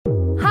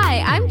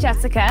I'm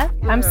Jessica.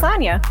 I'm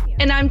Sonia.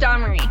 And I'm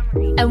Dawn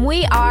Marie. And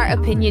we are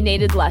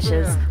Opinionated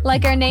Lushes.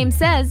 Like our name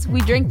says, we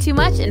drink too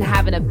much and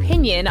have an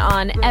opinion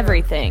on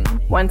everything.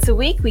 Once a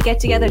week, we get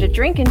together to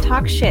drink and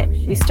talk shit.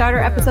 We start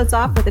our episodes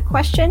off with a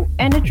question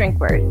and a drink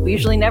word. We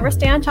usually never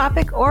stay on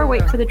topic or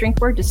wait for the drink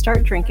word to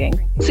start drinking.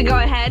 So go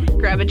ahead,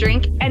 grab a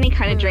drink, any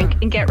kind of drink,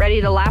 and get ready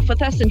to laugh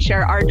with us and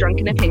share our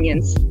drunken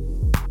opinions.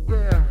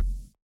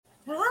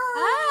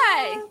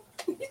 Hi.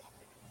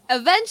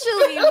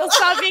 Eventually, we'll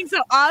stop being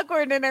so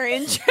awkward in our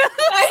intro.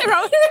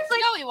 No,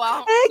 we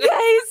won't. Hey,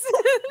 guys.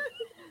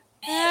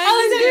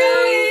 How's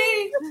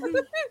it going?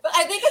 But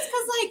I think it's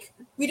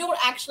because we don't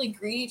actually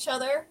greet each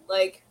other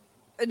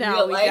in No,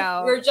 real we life.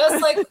 don't. We're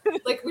just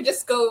we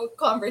just go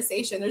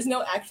conversation. There's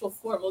no actual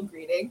formal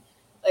greeting.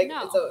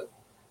 No.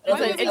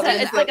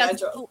 It's like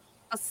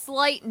a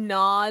slight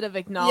nod of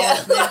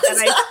acknowledgement that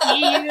I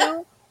see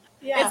you.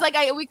 Yeah. It's like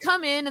we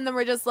come in and then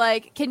we're just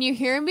like, can you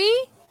hear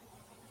me?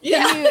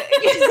 Yeah. Can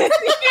you hear me?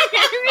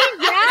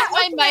 Yeah, Is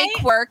my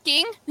mic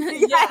working? Yeah.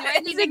 Do I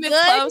need Is to it move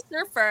good?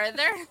 closer,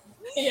 further?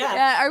 Yeah.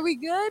 Yeah, are we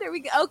good? Are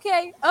we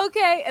okay?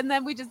 And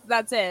then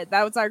that's it.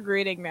 That was our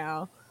greeting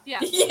now. Yeah.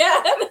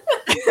 Yeah.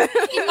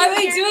 Are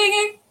we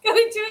doing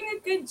a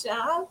good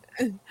job?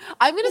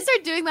 I'm gonna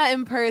start doing that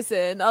in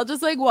person. I'll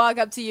just walk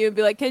up to you and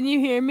be like, "Can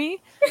you hear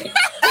me?"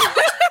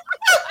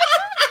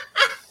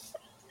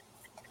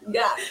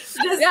 Yeah.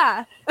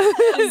 Yeah.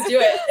 Just do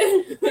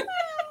it.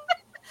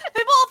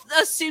 People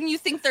assume you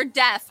think they're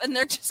deaf, and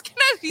they're just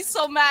gonna be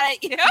so mad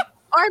at you.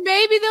 Or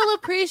maybe they'll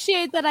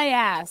appreciate that I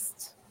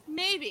asked.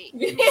 Maybe.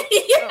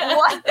 Yeah.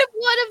 What if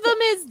one of them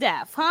is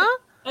deaf, huh?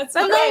 That's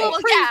Then okay. they'll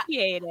Well, yeah.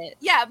 appreciate it.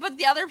 Yeah, but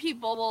the other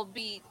people will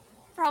be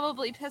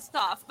probably pissed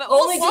off. But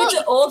Only we'll do see.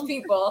 to old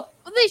people.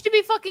 Well, they should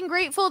be fucking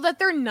grateful that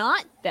they're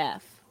not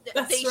deaf.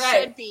 That's They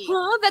right. should be.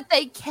 Huh? That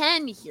they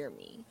can hear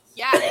me.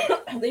 Yeah.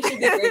 They should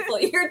be grateful.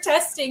 You're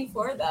testing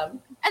for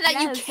them. And that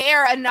Yes. you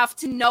care enough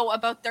to know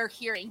about their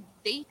hearing.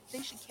 They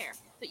should care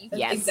that you care.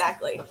 Yes.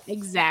 Exactly.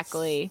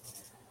 Exactly.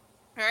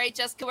 All right,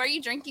 Jessica, what are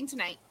you drinking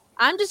tonight?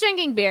 I'm just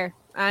drinking beer.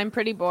 I'm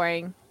pretty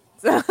boring.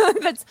 So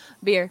that's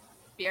beer.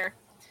 Beer.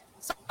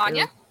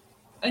 Sonia?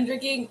 I'm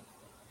drinking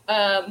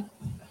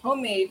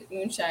homemade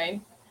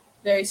moonshine,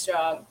 very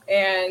strong,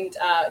 and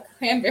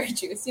cranberry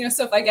juice.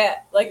 So if I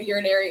get a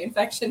urinary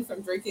infection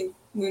from drinking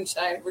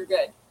moonshine, we're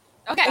good.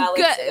 Okay. Balance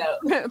it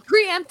out. Good.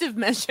 Preemptive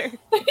measure.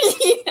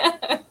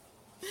 Yeah.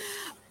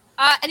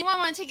 Anyone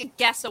want to take a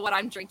guess of what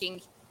I'm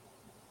drinking?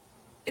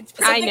 It's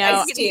I Something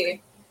know. Iced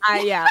tea.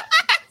 Yeah.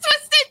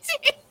 Twisted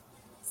tea.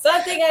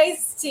 Something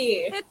iced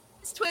tea.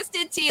 It's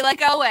twisted tea,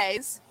 like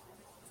always.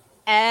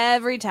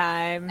 Every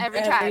time.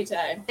 Every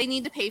time. They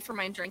need to pay for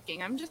my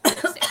drinking. I'm just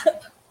gonna say.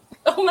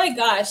 Oh my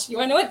gosh. You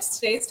want to know what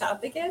today's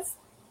topic is?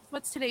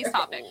 What's today's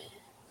topic?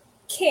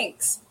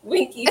 Kinks.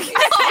 Winky face.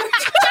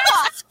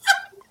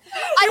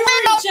 I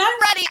win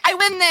already. I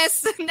win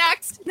this.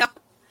 Next. No.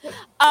 We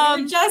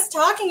were just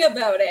talking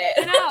about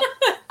it. No.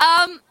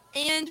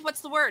 And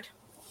what's the word?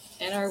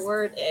 And our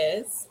word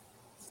is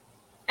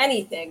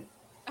anything.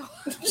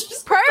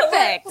 Just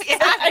Perfect. Yeah,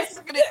 it's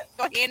gonna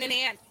go hand in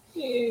hand.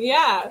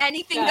 Yeah.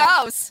 Anything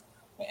Yeah. goes.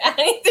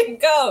 Anything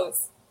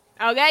goes.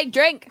 Okay,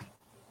 drink.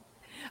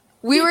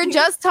 We were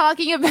just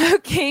talking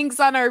about kinks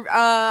on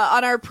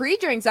our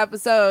pre-drinks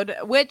episode,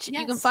 which you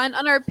can Yes. find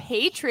on our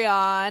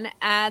Patreon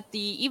at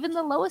even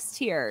the lowest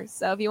tier.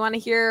 So if you want to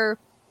hear,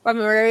 we're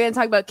going to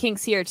talk about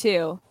kinks here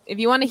too. If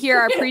you want to hear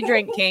our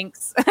pre-drink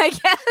kinks, I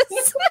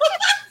guess.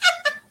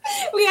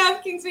 We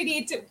have kinks we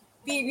need to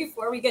be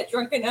before we get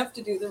drunk enough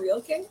to do the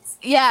real kinks.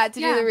 Yeah, to do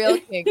Yeah. the real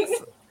kinks.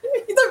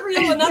 The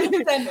real one, not the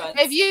pretend ones.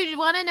 If you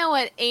want to know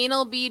what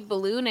anal bead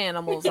balloon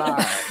animals are,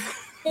 Yeah.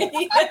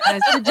 I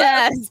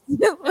suggest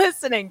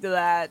listening to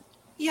that.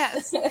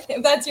 Yes.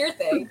 If that's your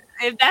thing.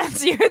 If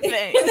that's your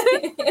thing.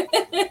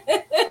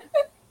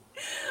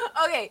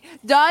 Okay,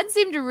 Dawn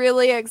seemed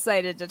really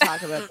excited to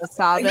talk about this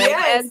topic,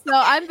 Yes. and so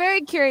I'm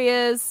very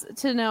curious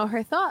to know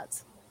her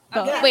thoughts.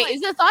 So, Okay. Wait,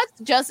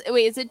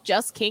 is it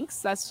just kinks?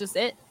 That's just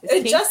it? Is It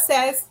kinks? just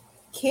says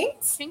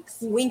kinks, Kinks.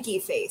 winky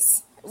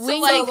face. So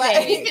Winky like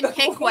face. we can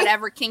kink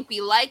whatever kink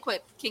we like,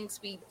 what kinks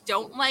we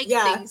don't like,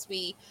 Yeah. things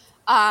we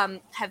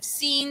have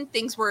seen,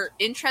 things we're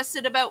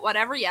interested about,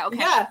 whatever. Yeah, okay.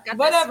 Yeah, got this.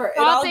 whatever. It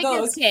all Topic is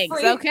goes kinks,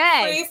 free,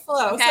 okay. free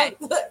flow. Okay.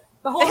 So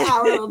the whole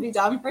hour will be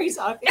Dawn Marie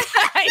talking.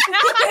 I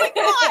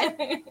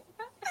know.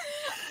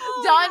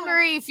 Dawn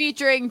Marie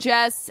featuring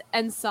Jess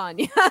and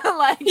Sonia.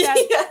 Like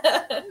that's,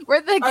 Yeah.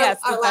 we're the Our-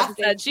 guests our this laughing,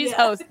 episode. She's yeah.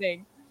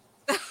 hosting.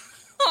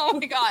 Oh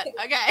my god.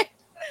 Okay.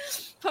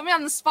 Put me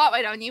on the spot,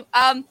 why don't you?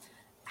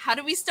 How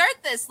do we start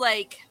this?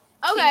 Like,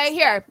 Okay,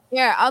 kink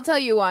here, I'll tell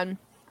you one.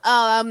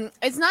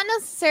 It's not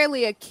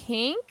necessarily a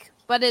kink,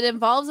 but it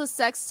involves a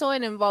sex toy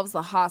and involves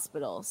the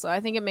hospital. So I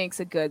think it makes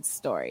a good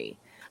story.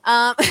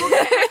 No.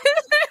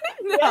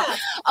 Yeah.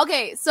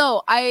 Okay,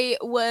 so I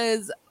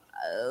was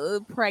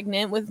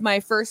pregnant with my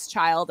first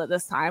child at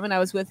this time, and I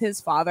was with his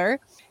father,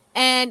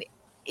 and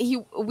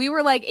we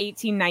were like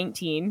 18,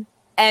 19,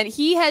 and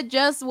he had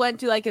just went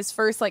to like his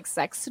first like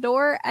sex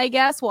store, I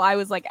guess. Well, I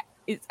was like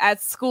it's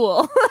at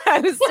school. I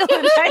was still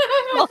in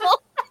high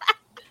school.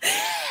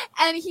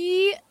 And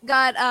he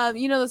got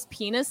you know those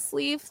penis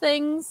sleeve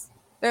things?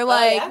 They're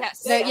like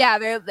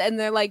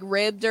they're like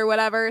ribbed or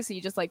whatever. So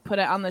you just like put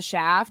it on the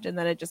shaft and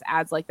then it just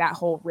adds like that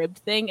whole ribbed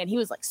thing. And he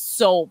was like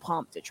so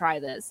pumped to try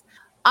this.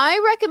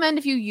 I recommend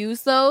if you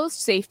use those,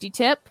 safety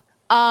tip,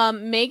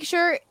 make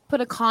sure put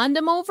a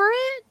condom over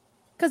it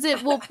because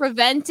it will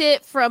prevent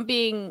it from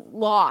being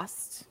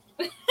lost.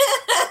 Because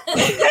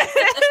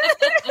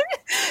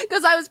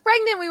I was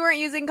pregnant, we weren't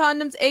using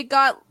condoms. It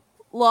got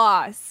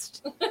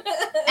lost.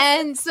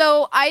 And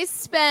so I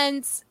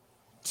spent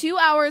 2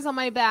 hours on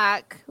my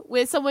back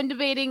with someone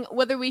debating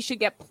whether we should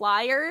get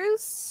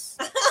pliers.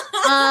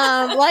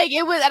 Like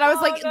it was, and I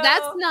was like, no.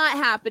 that's not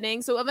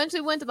happening. So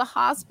eventually went to the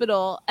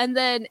hospital, and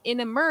then in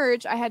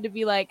Emerge, I had to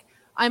be like,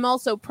 I'm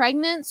also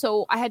pregnant,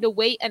 so I had to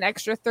wait an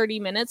extra 30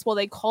 minutes while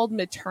they called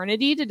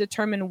maternity to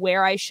determine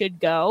where I should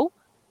go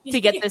to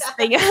get this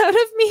thing out of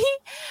me.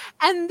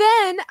 And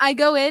then I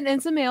go in, and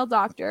it's a male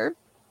doctor,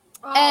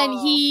 and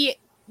he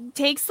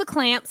takes the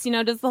clamps, you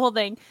know, does the whole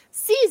thing,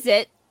 sees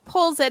it,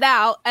 pulls it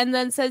out, and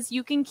then says,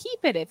 you can keep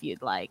it if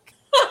you'd like.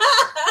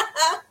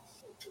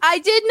 I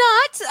did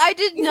not.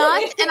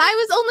 And I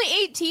was only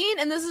 18,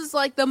 and this is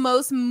like the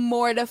most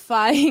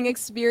mortifying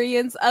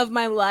experience of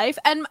my life.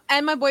 And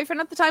my boyfriend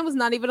at the time was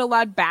not even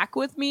allowed back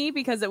with me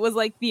because it was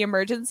like the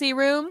emergency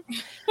room.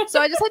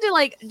 So I just had to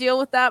like deal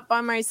with that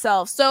by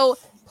myself. So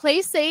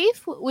play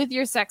safe with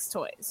your sex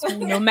toys,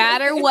 no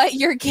matter what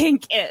your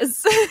kink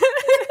is.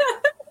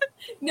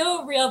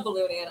 No real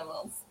balloon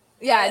animals.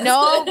 Yeah,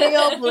 no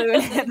real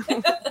balloon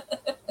animals.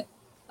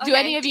 Do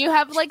any of you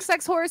have like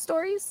sex horror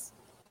stories?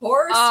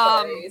 Horror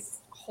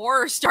stories.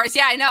 Horror stories.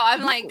 Yeah, I know.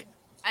 I'm like,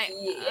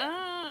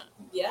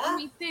 Yeah, let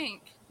me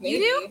think. maybe.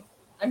 You do?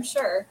 I'm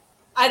sure.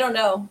 I don't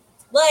know.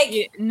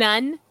 Like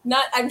None.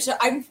 not. I'm sure.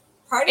 I'm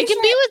pretty It can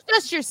sure. be with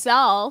just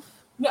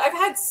yourself. No, I've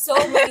had so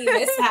many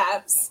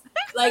mishaps.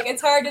 Like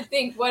it's hard to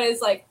think what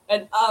is like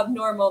an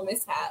abnormal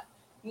mishap.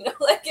 You know,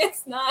 like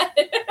it's not.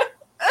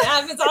 It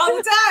happens all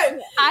the time.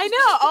 I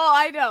know. Oh,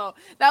 I know.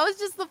 That was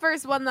just the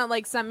first one that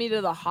like sent me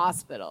to the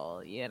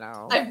hospital, you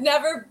know. I've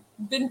never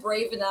been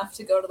brave enough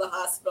to go to the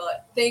hospital.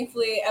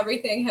 Thankfully,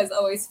 everything has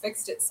always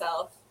fixed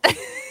itself.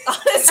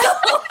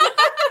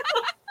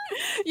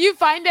 You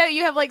find out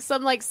you have like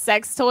some like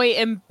sex toy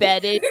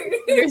embedded in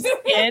your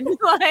skin,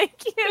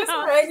 like you Just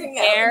know, hanging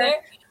out air.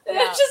 there. And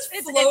Yeah. it's just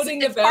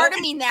floating it's about. part of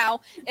me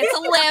now. It's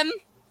a limb.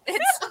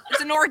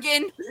 It's an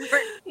organ.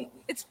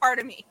 It's part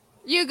of me.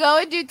 You go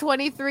and do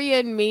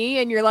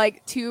 23andMe and you're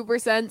like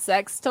 2%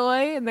 sex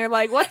toy, and they're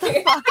like, "What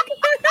the fuck?"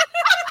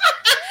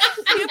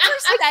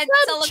 2%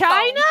 silicone.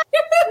 China?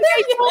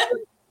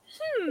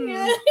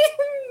 Yeah.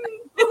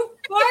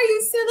 Why are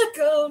you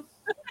silicone?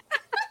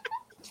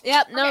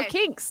 Yep, no Okay.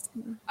 kinks.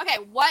 Okay,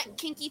 what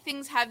kinky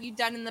things have you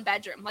done in the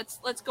bedroom?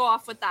 Let's go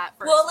off with that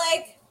first. Well,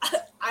 like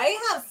I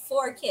have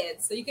 4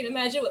 kids, so you can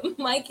imagine what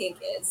my kink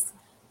is.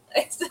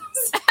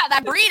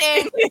 that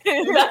breeding.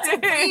 That's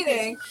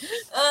breeding.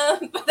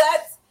 But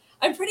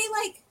I'm pretty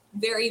like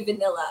very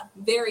vanilla,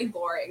 very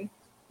boring,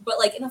 but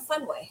like in a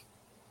fun way.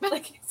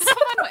 Like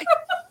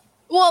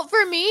Well,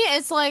 for me,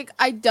 it's like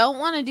I don't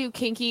want to do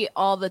kinky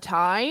all the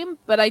time,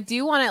 but I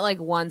do want it like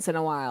once in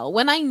a while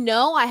when I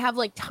know I have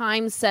like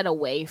time set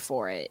away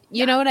for it.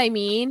 You know what I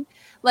mean?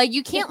 Like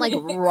you can't like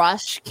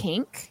rush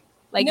kink.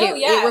 Like No,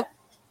 yeah.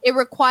 it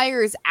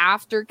requires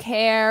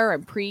aftercare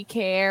and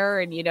pre-care,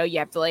 and you know you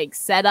have to like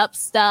set up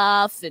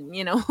stuff and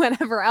you know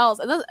whatever else,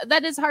 and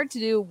that is hard to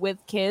do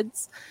with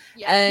kids.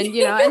 Yeah. And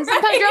you know, and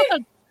sometimes you're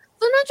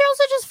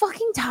also just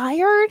fucking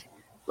tired.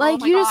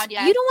 Like my you God, just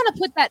yes. you don't want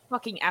to put that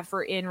fucking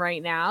effort in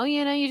right now.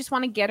 You know, you just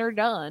want to get her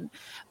done.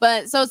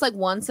 But so it's like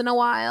once in a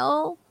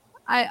while,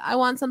 I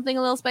want something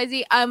a little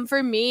spicy.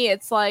 For me,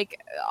 it's like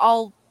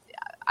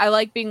I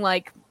like being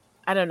like,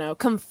 I don't know,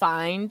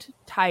 confined,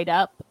 tied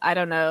up. I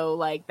don't know,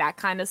 like that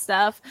kind of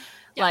stuff,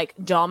 like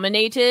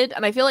dominated.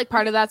 And I feel like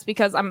part of that's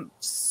because I'm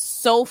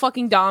so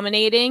fucking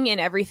dominating in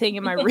everything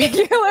in my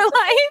regular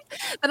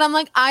life that I'm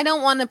like, I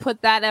don't want to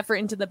put that effort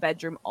into the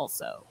bedroom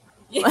also.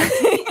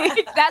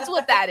 That's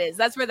what that is.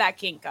 That's where that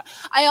kink comes.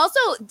 I also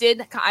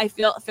I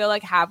feel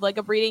like have like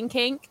a breeding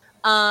kink.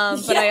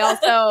 But I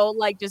also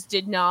like just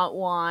did not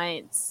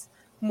want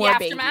more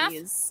aftermath?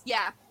 babies.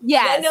 Yeah.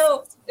 Yes. Yeah,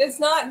 no, it's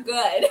not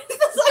good.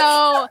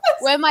 So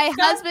when my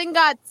husband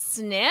got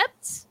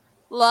snipped,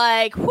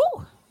 like,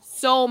 whew,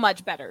 so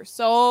much better.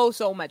 So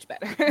much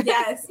better.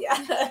 Yes,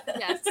 yeah.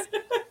 Yes.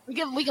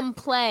 We can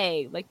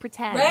play, like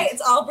pretend. Right?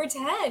 It's all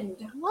pretend.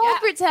 We'll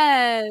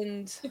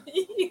pretend.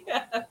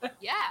 Yeah.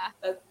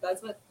 Yeah.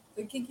 That's what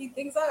the kinky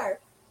things are.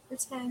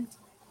 Pretend.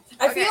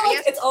 I Okay, feel I like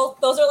guess- it's all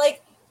those are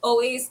like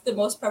always the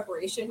most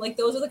preparation. Like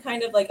those are the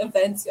kind of like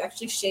events you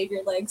actually shave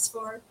your legs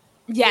for.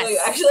 Yes. You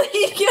actually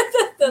get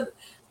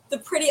the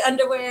pretty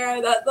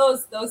underwear,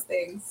 those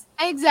things.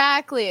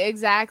 Exactly.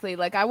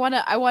 Like I want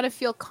to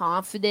feel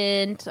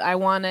confident. I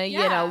want to, you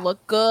know, Yeah.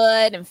 look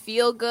good and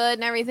feel good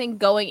and everything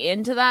going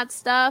into that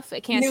stuff.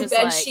 It can't New just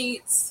bed like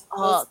sheets.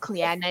 oh,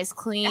 nice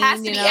clean. It has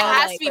to you be know, it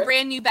has like- to be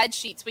brand new bed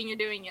sheets when you're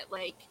doing it.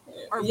 Like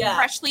or Yeah.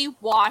 freshly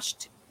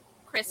washed,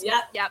 crisp.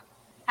 Yep.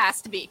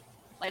 Has to be.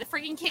 Light a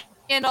freaking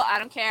candle. I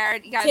don't care.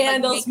 You gotta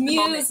Candles, make the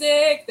moment.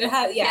 music.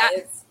 Yeah.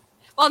 It's,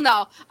 Well,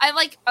 no, I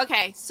like.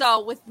 Okay,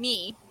 so with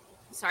me,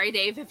 sorry,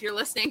 Dave, if you're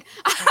listening,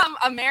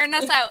 I'm airing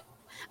us out.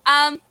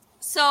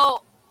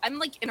 So I'm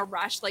like in a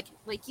rush, like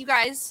you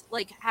guys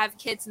like have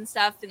kids and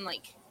stuff, and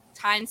like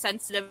time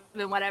sensitive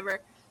and whatever.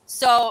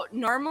 So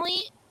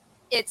normally,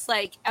 it's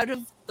like out of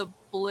the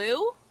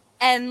blue,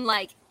 and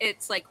like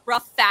it's like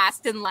rough,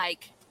 fast, and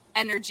like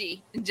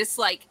energy, and just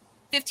like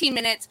 15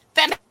 minutes,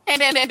 bam, bam,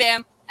 bam, bam,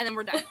 bam, and then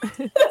we're done. that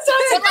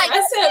sounds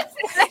aggressive.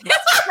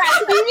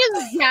 He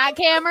just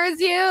jackhammers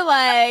you,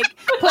 like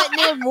putting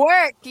in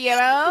work, you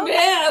know?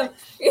 Man,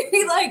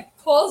 he like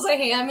pulls a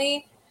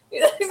hammy.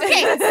 Okay.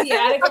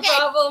 Sciatica Okay.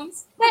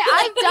 problems. Hey,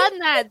 I've done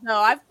that though.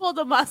 I've pulled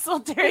a muscle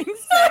during sex. Me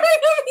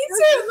It was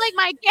too. just like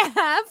my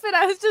calf, and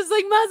I was just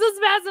like, muscles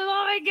massive.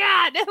 Oh my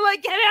god! I'm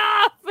like, get it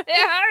off! It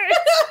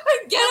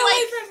hurts. Get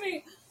away from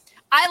me.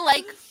 I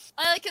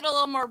like it a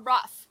little more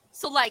rough.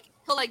 So like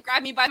he'll like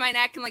grab me by my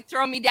neck and like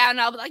throw me down,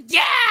 and I'll be like,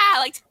 yeah,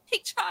 like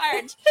take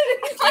charge.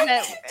 And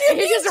then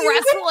you're just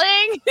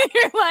wrestling.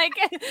 You're like,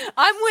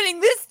 I'm winning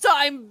this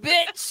time,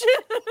 bitch.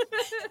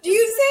 Do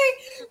you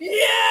say,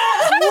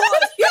 yeah?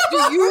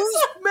 Do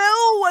you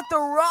smell what the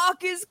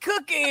Rock is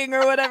cooking,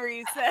 or whatever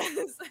he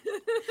says?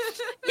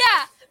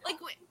 Yeah, like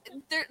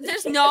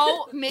there's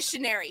no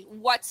missionary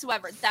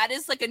whatsoever. That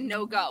is like a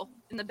no-go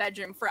in the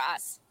bedroom for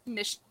us.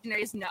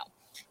 Missionaries, no.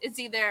 It's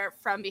either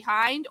from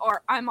behind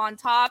or I'm on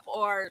top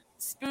or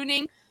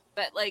spooning,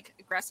 but like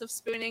aggressive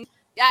spooning.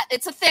 Yeah,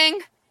 it's a thing.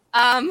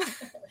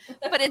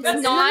 But it's That's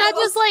Isn't not. that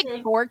just like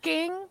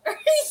twerking? Yeah,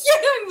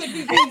 I would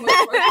be doing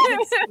more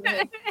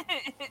work.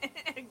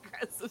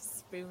 Aggressive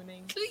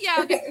spooning. Yeah.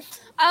 Okay.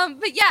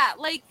 But yeah,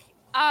 like,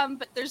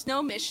 but there's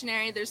no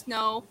missionary. There's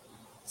no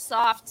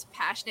soft,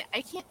 passionate.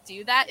 I can't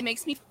do that. It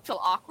makes me feel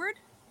awkward.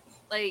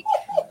 Like,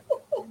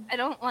 I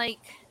don't like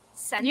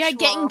sensual. Yeah,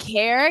 getting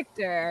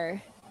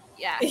character.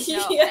 Yeah,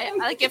 no, Yeah. I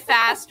like it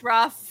fast,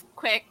 rough,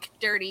 quick,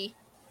 dirty.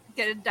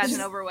 Get it done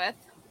and over with.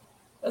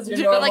 That's your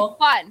But normal. like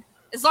fun.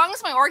 As long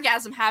as my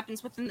orgasm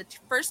happens within the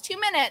first 2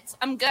 minutes,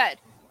 I'm good.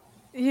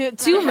 Yeah,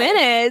 2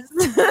 minutes.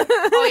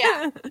 Oh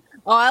yeah.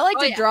 Oh, I like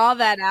Oh, to yeah. draw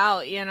that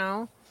out. You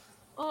know,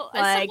 Well,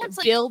 like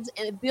sometimes,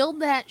 build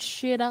that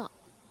shit up.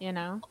 You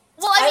know.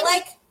 Well, I mean,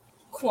 like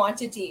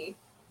quantity,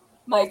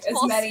 like as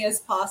multiples. many as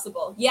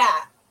possible. Yeah,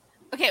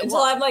 Okay, until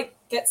well, I'm like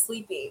get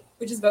sleepy,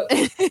 which is about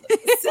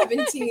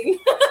 17.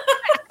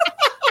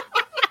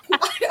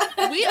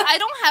 I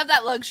don't have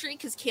that luxury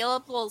because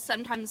Caleb will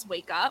sometimes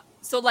wake up.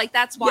 So like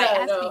that's why it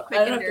has to be I quick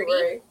don't and have to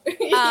dirty.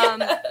 worry. Um,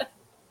 Yeah.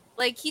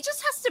 Like he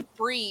just has to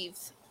breathe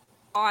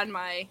on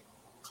my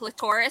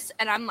clitoris,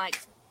 and I'm like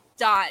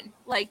done.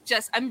 Like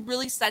just I'm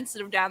really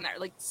sensitive down there,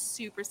 like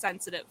super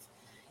sensitive.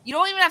 You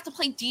don't even have to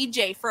play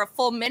DJ for a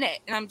full minute,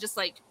 and I'm just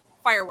like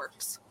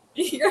fireworks.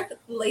 You're a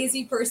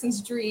lazy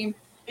person's dream.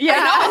 Yeah,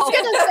 I was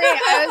know. gonna say,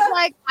 I was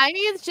like, I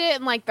need shit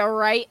in like the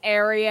right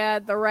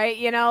area, the right,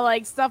 you know,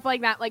 like stuff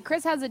like that. Like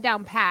Chris has it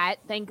down pat,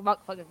 thank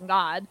fucking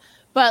God.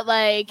 But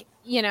like,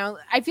 you know,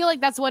 I feel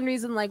like that's one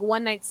reason like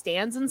one night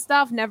stands and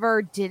stuff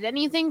never did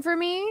anything for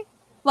me.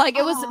 Like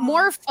it was Oh.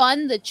 more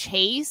fun the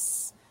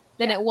chase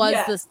than it was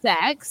Yeah. the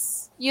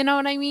sex. You know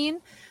what I mean?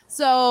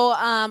 So,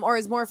 or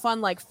it's more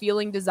fun like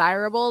feeling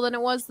desirable than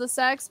it was the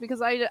sex,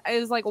 because I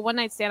was like a one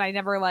night stand. I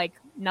never like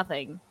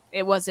nothing.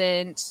 It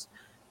wasn't.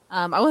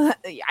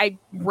 I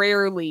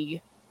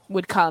rarely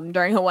would come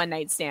during a one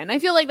night stand. I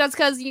feel like that's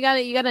because you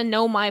gotta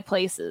know my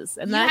places,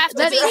 and You that have to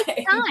that be-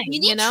 takes time. You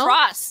need know?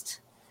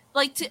 trust.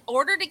 Like to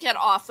order to get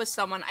off with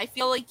someone, I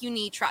feel like you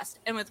need trust.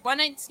 And with one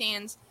night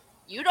stands,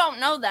 you don't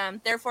know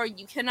them, therefore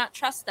you cannot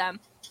trust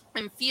them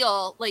and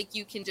feel like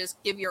you can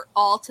just give your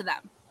all to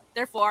them.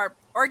 Therefore,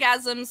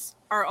 orgasms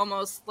are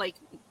almost like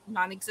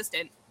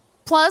non-existent.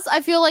 Plus,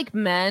 I feel like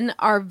men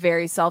are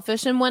very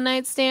selfish in one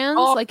night stands.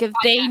 Oh, like if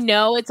they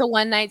know it's a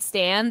one night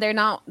stand, they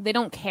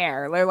don't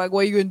care. They're like,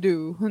 "What are you gonna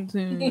do?"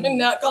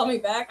 Not call me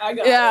back. I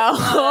got Yeah. it.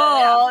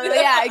 Oh,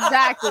 yeah,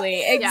 exactly.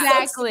 Sucks to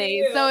Exactly. be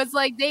you. So it's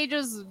like they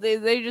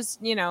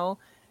just, you know,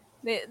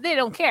 they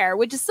don't care,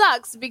 which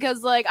sucks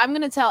because like I'm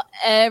going to tell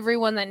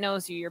everyone that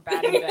knows you you're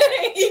bad in bed.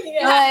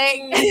 Yeah.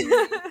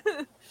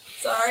 Like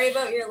Sorry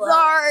about your luck.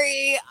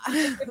 sorry.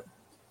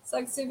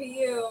 Sucks to be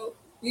you.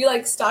 You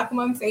like stalk him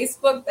on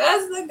Facebook.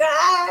 That's the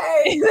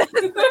guy.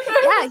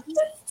 Yeah, he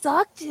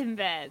sucked in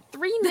bed.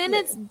 3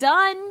 minutes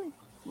done.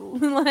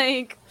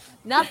 Like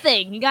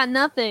nothing. You got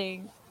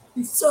nothing.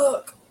 You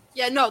suck.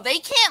 Yeah, no, they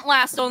can't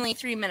last only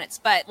 3 minutes,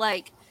 but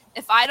like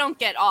if I don't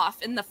get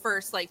off in the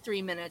first like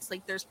 3 minutes,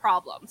 like there's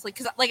problems. Like,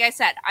 cause like I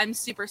said, I'm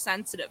super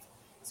sensitive.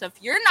 So if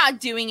you're not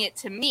doing it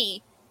to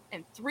me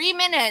in 3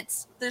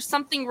 minutes, there's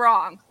something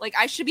wrong. Like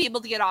I should be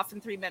able to get off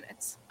in 3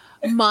 minutes.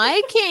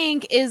 My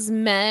kink is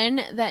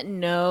men that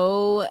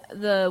know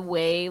the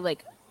way,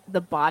 like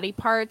the body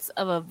parts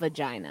of a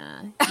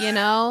vagina. You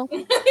know,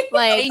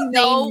 like They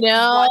know, they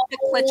know what the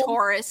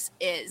clitoris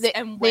is They-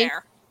 and they-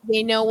 where.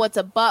 They know what's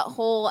a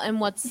butthole and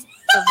what's a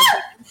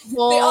They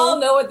all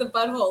know what the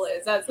butthole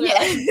is. That's what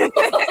That's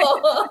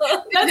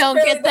don't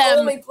really get the them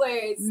only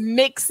place.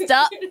 mixed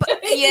up,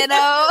 you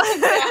know.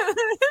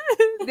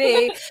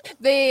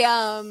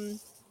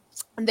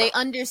 They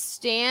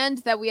understand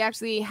that we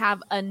actually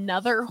have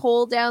another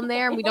hole down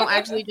there and we don't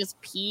actually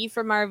just pee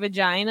from our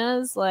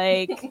vaginas.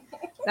 Like,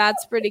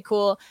 that's pretty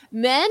cool.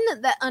 Men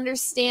that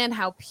understand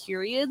how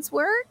periods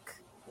work,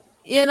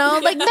 you know,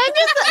 like men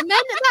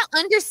that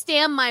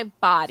understand my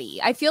body.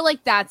 I feel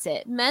like that's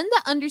it. Men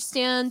that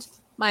understand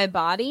my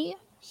body,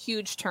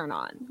 huge turn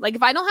on. Like,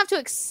 if I don't have to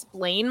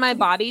explain my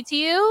body to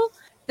you,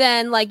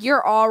 then like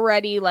you're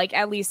already like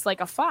at least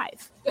like a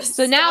 5.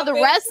 So now the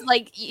rest,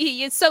 like,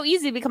 it's so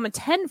easy to become a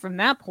 10 from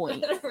that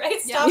point.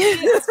 Right? Stopping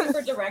and asking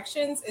for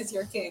directions is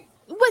your king.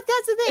 But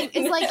that's the thing.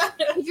 It's like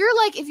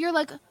if you're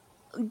like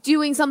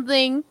doing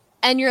something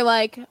and you're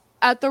like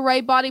at the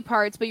right body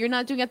parts, but you're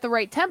not doing it at the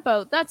right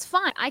tempo, that's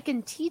fine. I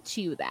can teach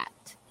you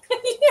that.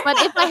 But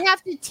if I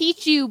have to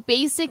teach you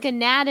basic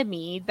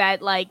anatomy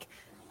that like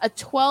a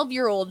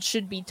 12-year-old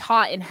should be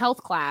taught in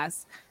health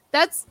class,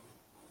 that's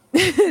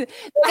that's a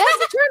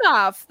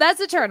turnoff. That's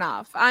a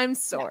turnoff. I'm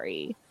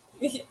sorry.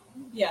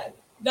 Yeah,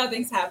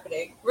 nothing's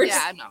happening.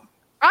 No.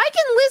 I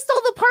can list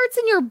all the parts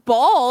in your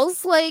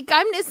balls. Like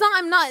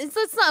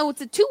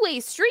it's a two-way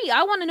street.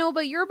 I want to know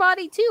about your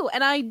body too.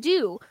 And I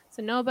do.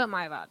 So know about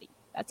my body.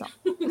 That's all.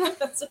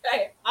 That's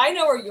right. I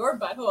know where your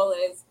butthole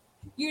is.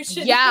 You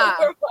should Yeah.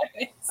 know where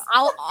mine is.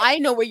 I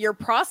know where your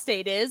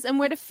prostate is and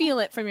where to feel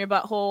it from your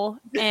butthole.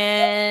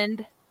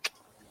 And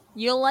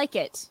you'll like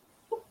it.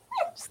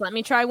 Just let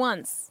me try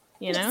once,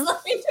 you know?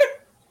 Just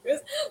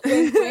let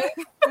me wink,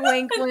 wink,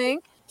 Wink,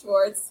 wink.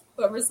 towards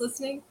whoever's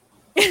listening.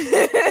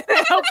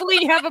 Hopefully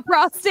you have a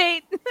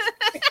prostate.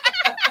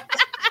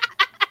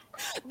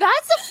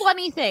 That's a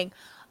funny thing.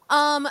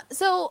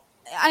 So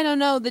I don't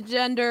know the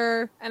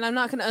gender, and I'm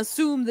not going to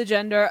assume the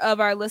gender of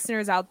our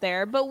listeners out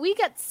there, but we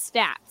get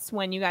stats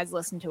when you guys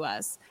listen to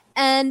us.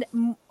 And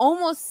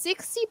almost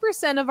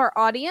 60% of our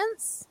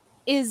audience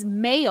is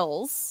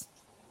males.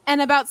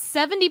 And about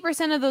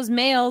 70% of those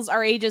males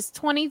are ages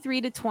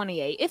 23 to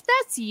 28. If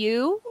that's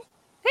you,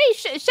 hey,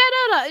 shout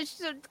out,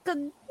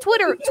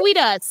 tweet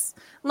us.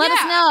 Let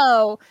us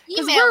know.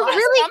 Because we're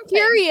really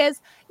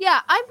curious. Yeah,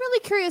 I'm really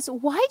curious.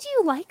 Why do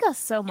you like us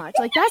so much?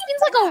 Like, that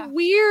seems like a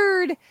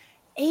weird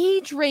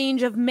age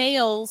range of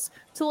males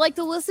to like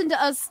to listen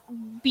to us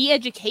be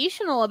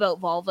educational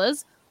about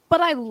vulvas.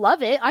 But I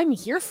love it. I'm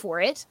here for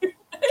it. Yeah.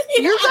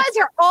 You guys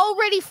are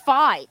already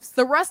 5s.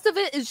 The rest of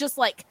it is just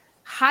like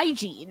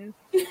hygiene.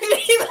 That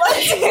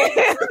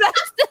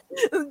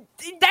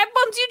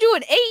bumps you to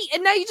an 8,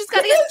 and now you just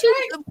gotta get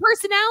 2.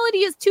 Personality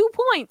is 2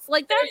 points.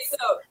 Like that's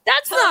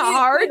not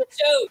hard.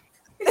 Tell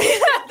a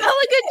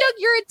good joke.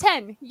 You're a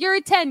 10. You're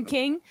a 10,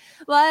 King.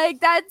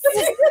 Like that's.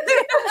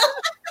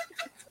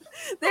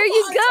 There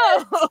you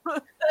go.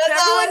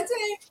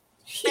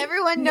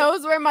 Everyone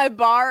knows where my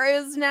bar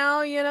is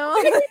now. You know.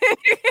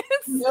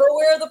 Know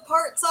where the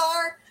parts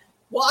are.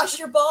 Wash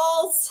your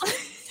balls.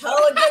 Tell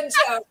a good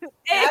joke.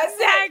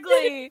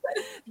 Exactly.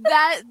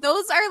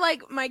 Those are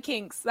like my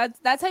kinks.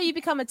 That's how you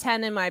become a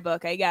 10 in my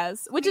book, I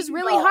guess. Which is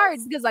really hard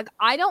because like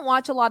I don't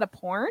watch a lot of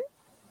porn,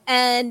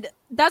 and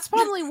that's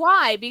probably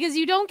why, because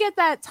you don't get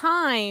that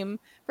time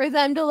for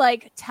them to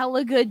like tell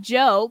a good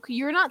joke.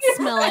 You're not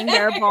smelling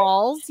their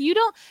balls. You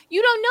don't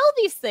know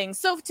these things.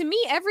 So to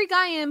me, every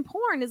guy in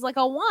porn is like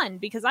a 1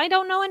 because I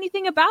don't know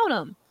anything about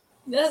them.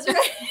 That's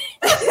right.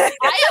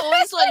 I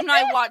always, when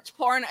I watch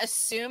porn,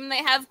 assume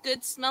they have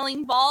good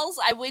smelling balls.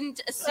 I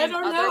wouldn't assume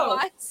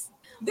otherwise.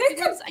 They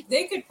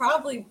could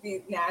probably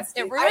be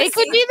nasty. They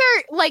could be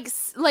there, like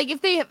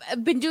if they have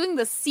been doing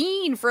the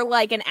scene for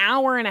like an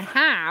hour and a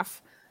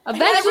half.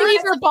 Eventually,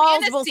 their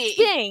balls will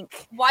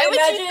stink. Why would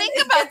you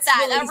think about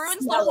that? That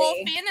ruins the whole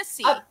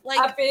fantasy.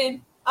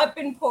 Up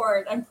in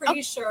porn, I'm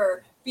pretty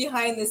sure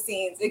behind the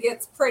scenes it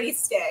gets pretty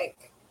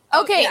stank.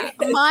 Okay,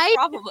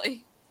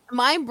 probably.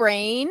 My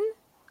brain,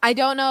 I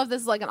don't know if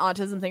this is like an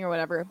autism thing or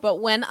whatever,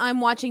 but when I'm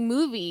watching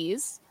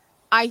movies,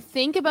 I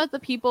think about the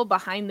people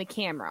behind the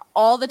camera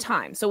all the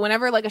time. So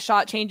whenever like a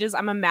shot changes,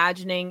 I'm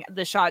imagining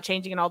the shot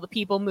changing and all the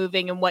people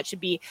moving and what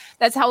should be.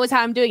 That's how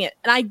I'm doing it.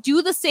 And I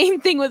do the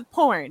same thing with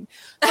porn.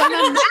 So I'm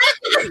imagining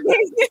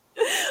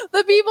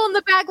the people in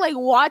the back like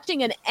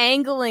watching and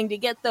angling to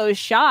get those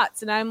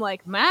shots. And I'm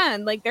like,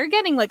 man, like they're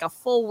getting like a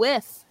full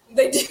whiff.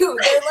 They do.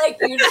 They're like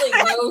usually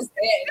nose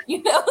in,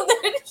 you know?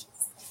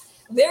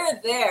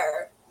 They're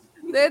there.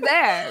 They're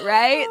there,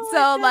 right? Oh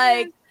so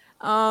like,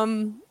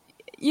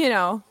 you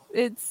know,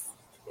 it's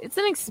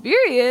an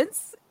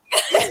experience.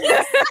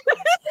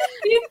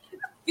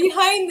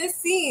 Behind the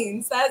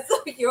scenes, that's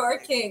your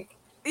kink.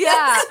 Yeah.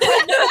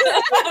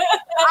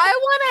 I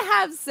want to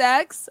have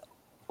sex.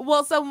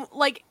 Well, so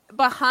like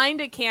behind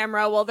a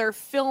camera while they're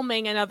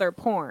filming another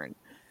porn.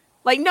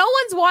 Like no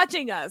one's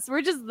watching us.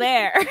 We're just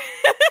there.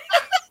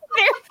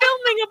 They're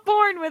filming a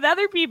porn with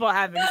other people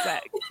having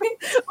sex.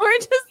 We're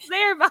just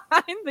there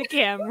behind the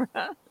camera.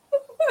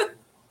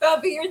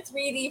 That'll be your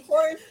 3D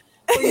porn.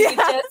 Where you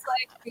just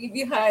like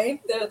be behind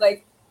the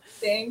like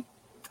thing.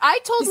 I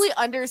totally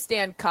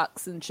understand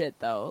cucks and shit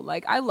though.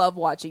 Like I love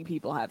watching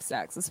people have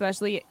sex,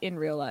 especially in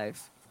real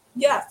life.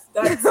 Yes,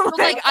 that's Well,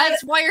 like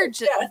it's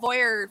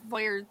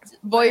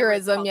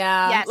Voyeurism,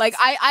 yeah. Yes. Like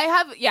I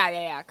have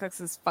yeah. Cooks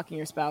is fucking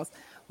your spouse.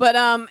 But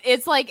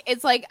it's like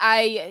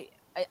I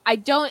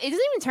don't, it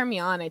doesn't even turn me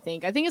on, I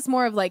think. I think it's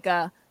more of like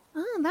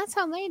that's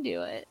how they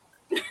do it.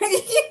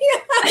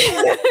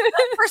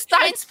 for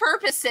science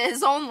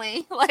purposes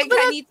only. Like But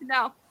I need to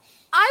know.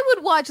 I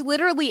would watch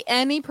literally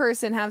any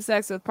person have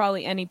sex with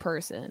probably any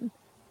person.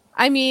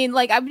 I mean,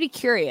 like I would be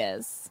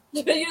curious.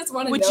 You just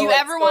want to Would know you what's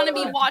ever want to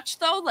going be on. watched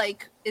though?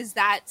 Like, is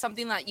that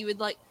something that you would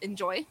like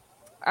enjoy?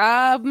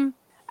 I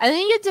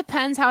think it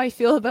depends how I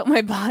feel about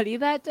my body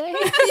that day.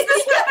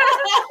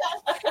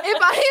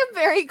 If I am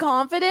very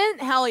confident,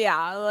 hell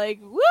yeah. Like,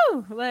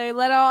 woo, like,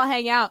 let it all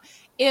hang out.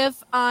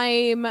 If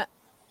I'm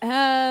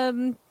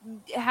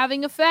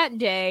having a fat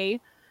day,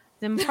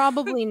 then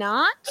probably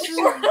not.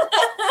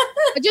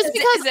 Just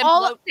because is it all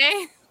bloat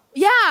day?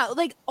 yeah,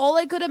 like all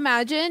I could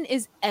imagine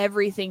is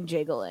everything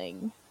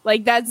jiggling.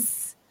 Like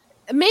that's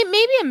maybe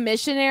a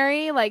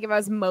missionary, like if I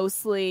was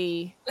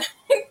mostly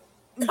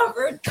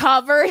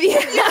covered,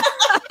 yeah.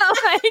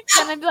 Like,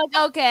 then I'd be like,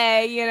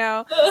 okay,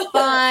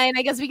 fine.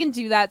 I guess we can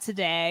do that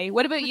today.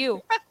 What about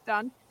you,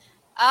 Don?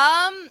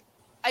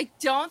 I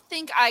don't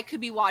think I could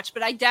be watched,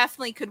 but I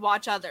definitely could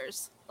watch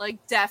others.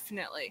 Like,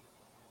 definitely.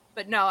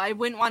 But no, I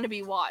wouldn't want to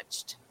be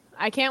watched.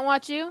 I can't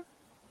watch you.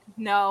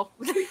 No.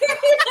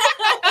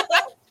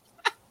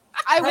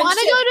 I want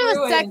to go to a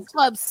ruined. sex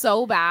club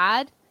so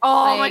bad.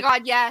 Oh my Like-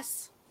 god,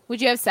 yes.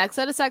 Would you have sex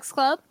at a sex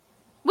club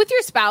with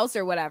your spouse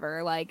or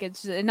whatever? Like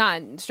it's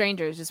not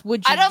strangers. Just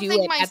would you? I don't do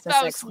think it my at the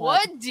sex spouse club?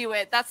 would do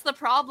it. That's the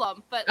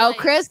problem. But Oh, like,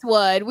 Chris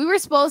would. We were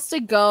supposed to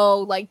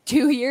go like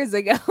 2 years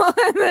ago,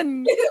 and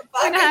then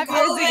 2.5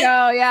 years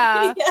ago.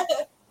 Yeah,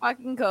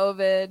 fucking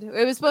COVID.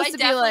 It was I supposed to be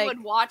definitely like.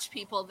 would watch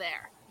people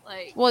there.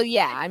 Like, Well,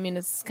 yeah. I mean,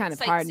 it's kind of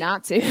hard Sightseeing.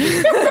 not to.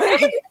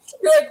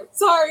 You're like,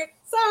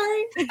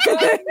 sorry.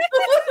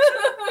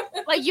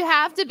 Like you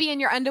have to be in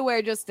your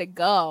underwear just to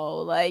go.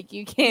 Like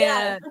you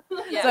can't.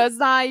 yeah, So it's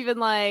not even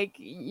like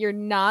you're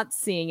not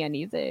seeing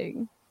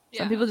anything.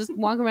 Some people just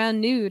walk around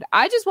nude.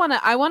 I don't know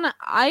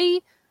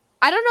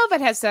if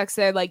I'd have sex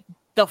there like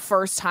the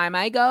first time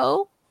I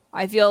go.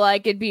 I feel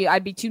like I'd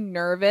be too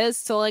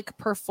nervous to like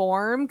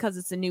perform because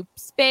it's a new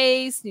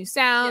space, new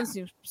sounds,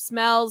 new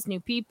smells, new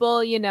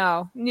people,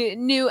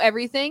 new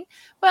everything.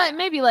 But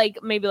maybe like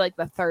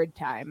the third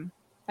time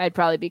I'd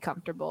probably be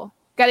comfortable.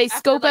 Gotta After,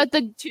 scope like, out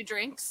the 2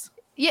 drinks.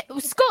 I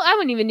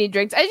wouldn't even need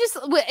drinks. I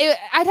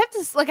have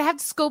to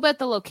scope out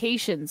the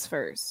locations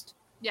first.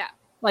 Yeah.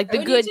 Like I the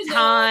would good need to know-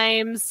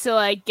 times to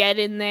like get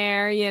in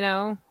there,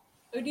 I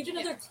would need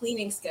another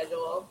cleaning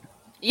schedule.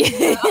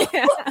 Yeah.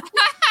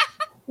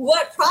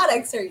 What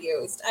products are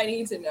used? I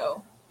need to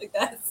know. Like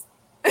that's.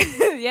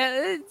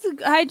 Yeah,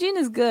 hygiene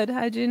is good.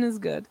 Hygiene is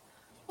good.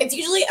 It's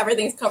usually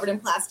everything's covered in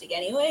plastic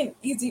anyway,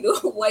 easy to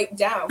wipe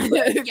down.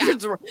 But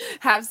Just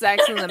have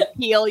sex and then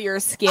peel your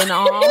skin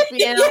off,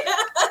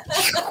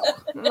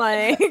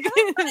 Like Is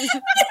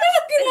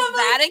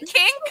that a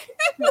kink?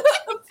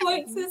 a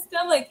point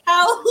system, like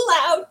how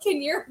loud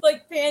can your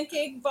like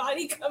pancake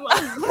body come on?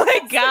 oh my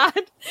god.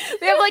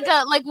 They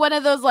have like one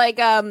of those like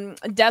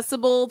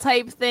decibel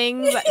type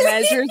things that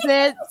measures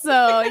it.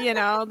 So,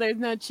 there's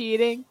no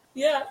cheating.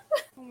 Yeah.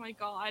 Oh my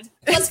god.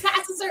 Let's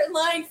pass a certain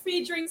line,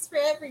 free drinks for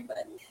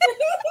everybody.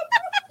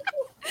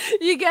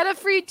 You get a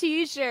free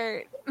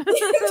t-shirt.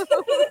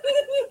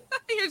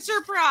 Here's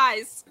your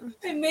prize.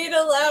 I made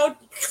a loud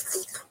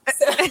That's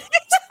what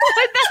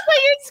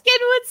your skin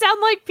would sound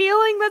like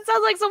peeling. That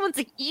sounds like someone's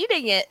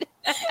eating it.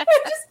 A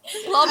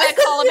little bit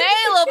of column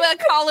A, a little bit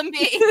of column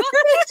B.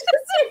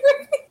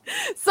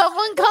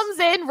 Someone comes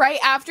in right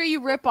after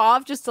you rip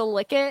off just to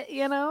lick it,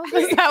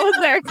 That was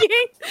their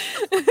king.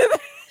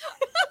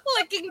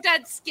 Licking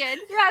dead skin.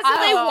 Yeah, so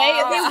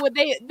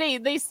they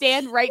wait. They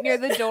stand right near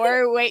the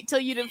door, wait till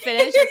you to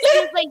finish. As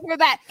soon as they hear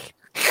that,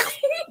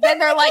 then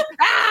they're like,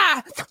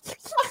 ah!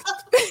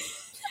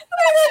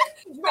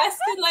 dressed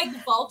in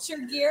like vulture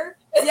gear.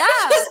 Yeah.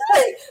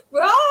 Like,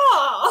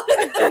 raw.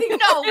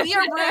 No, we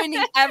are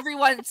ruining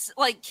everyone's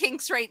like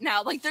kinks right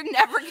now. Like they're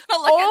never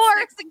gonna look Or-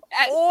 at sex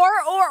again.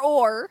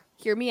 Or,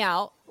 hear me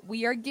out.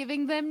 We are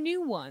giving them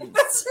new ones.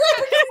 That's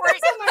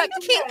right. We're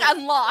a kink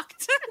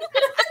unlocked.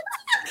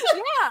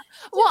 Yeah.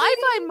 Well, I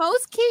find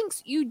most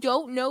kinks, you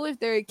don't know if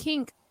they're a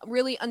kink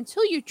really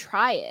until you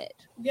try it.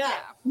 Yeah.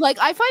 Like,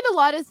 I find a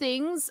lot of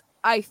things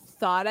I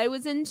thought I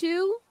was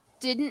into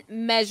didn't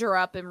measure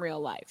up in real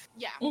life.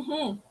 Yeah.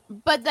 Mm-hmm.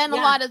 But then a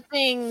Yeah. lot of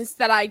things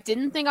that I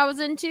didn't think I was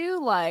into,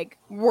 like,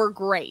 were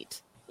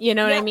great. You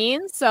know what I Yeah.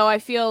 mean? So I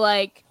feel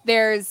like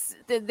there's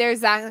that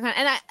kind of,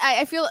 and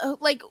I feel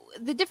like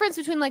the difference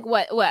between like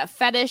what a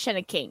fetish and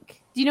a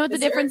kink. Do you know what the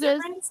there a difference is?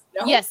 difference?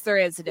 No? Yes, there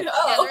is a difference.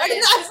 Oh, Yeah, there I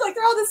is. was like,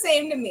 they're all the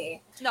same to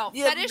me. No,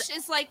 Yeah, fetish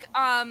is like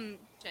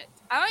Shit.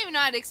 I don't even know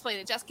how to explain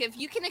it. Jessica, if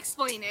you can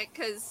explain it,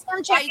 because I'm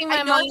I checking my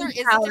know mind there is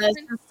a palace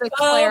difference. just to Oh,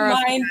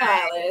 clarify. mind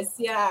palace.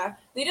 Yeah.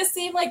 They just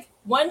seem like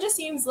one just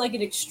seems like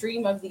an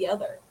extreme of the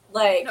other.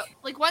 Like, No,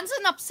 like one's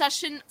an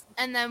obsession,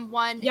 and then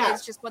one Yeah.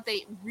 is just what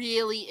they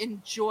really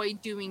enjoy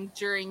doing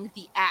during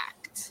the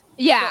act.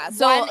 Yeah, But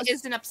so one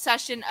is an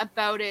obsession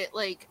about it,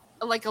 like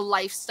a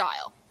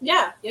lifestyle.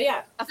 yeah.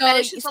 A So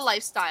fetish is a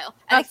lifestyle,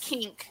 and a a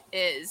kink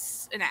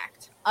is an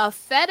act. a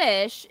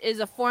fetish is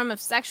a form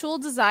of sexual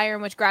desire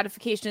in which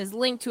gratification is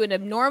linked to an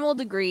abnormal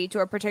degree to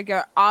a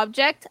particular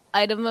object,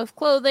 item of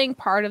clothing,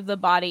 part of the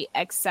body,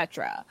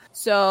 etc.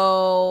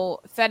 So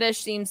fetish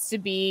seems to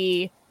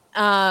be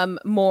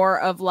more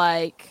of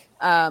like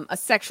a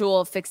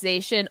sexual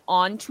fixation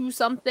onto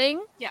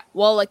something. Yeah.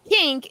 While a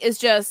kink is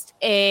just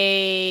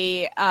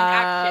a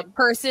action.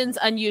 person's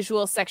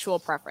unusual sexual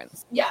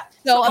preference. Yeah.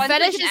 So a one's like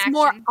fetish an is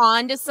more action.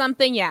 onto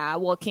something, yeah.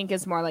 Well, kink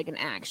is more like an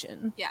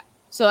action. Yeah.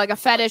 So like a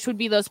fetish would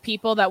be those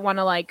people that want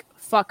to like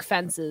fuck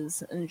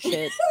fences and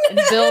shit and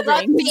Love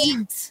buildings.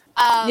 beats.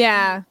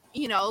 Yeah.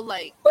 You know,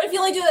 like What if you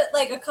only do it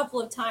like a couple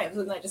of times?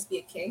 Wouldn't that just be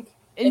a kink?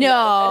 No,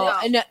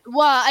 No. no.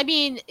 Well, I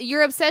mean,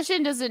 your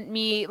obsession doesn't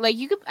mean like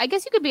you could. I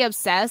guess you could be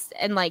obsessed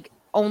and like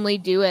only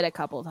do it a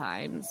couple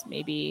times,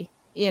 maybe.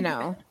 You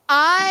know.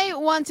 I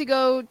want to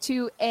go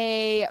to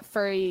a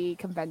furry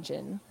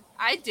convention.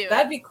 I do.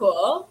 That'd be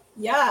cool.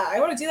 Yeah, I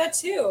want to do that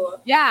too.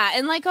 Yeah,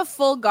 and like a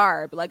full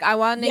garb. Like I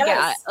want to get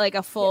Yes. like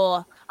a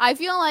full. I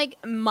feel like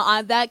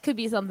that could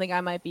be something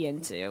I might be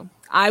into.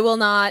 I will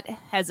not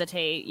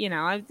hesitate. You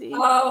know,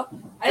 Oh,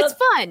 it's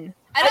fun.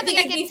 I don't think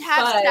I it'd can be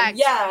have fun. sex.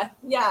 Yeah.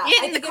 In I the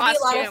think it'd be a lot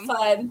costume. of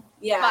fun.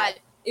 Yeah. But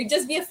It'd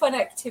just be a fun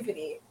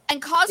activity. and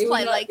It cosplay,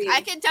 would not like be.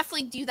 I could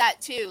definitely do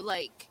that too,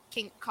 like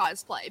kink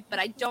cosplay. But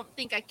I don't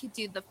think I could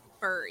do the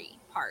furry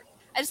part.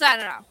 I don't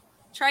know.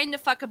 Trying to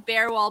fuck a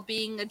bear while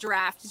being a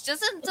giraffe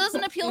just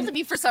doesn't appeal to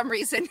me for some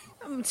reason.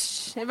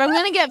 If I'm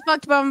gonna get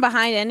fucked from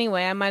behind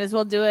anyway, I might as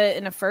well do it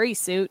in a furry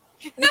suit.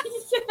 Yeah.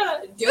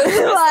 Do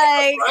it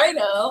Like- like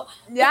rhino.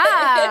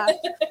 Yeah.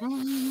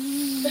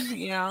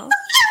 You know.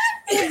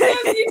 You do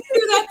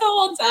that the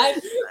whole time.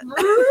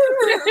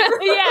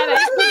 Yeah, like,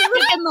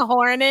 sticking the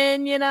horn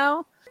in, you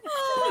know.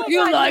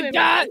 You I like do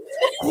that?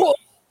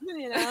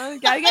 You know,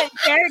 gotta get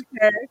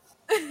character.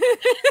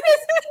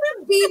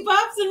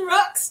 Bebops and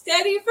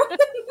Rocksteady from the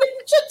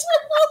Ninja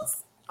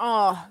Turtles.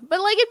 Oh,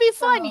 but like it'd be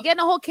fun. Oh. You get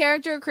a whole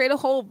character, create a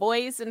whole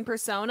voice and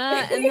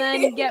persona, and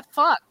then get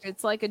fucked.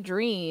 It's like a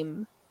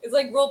dream. It's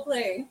like role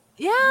playing.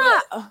 Yeah.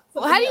 But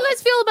Well, how do you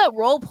guys feel about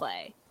role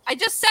play? I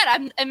just said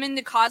I'm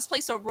into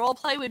cosplay, so role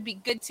play would be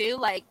good too.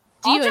 Like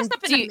Do I'll you- dress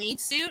up in do a you- maid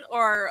suit,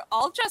 or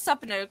I'll dress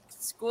up in a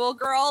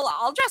schoolgirl.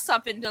 I'll dress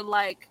up into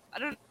like I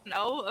don't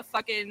know, a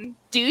fucking.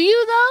 Do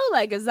you though?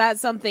 Like, is that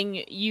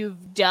something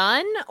you've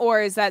done,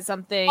 or is that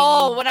something?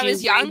 Oh, you when I do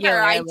was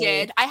younger, I regularly?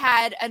 did. I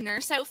had a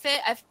nurse outfit.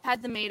 I've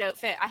had the maid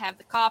outfit. I have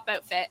the cop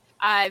outfit.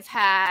 I've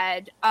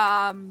had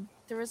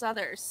there was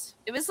others.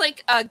 It was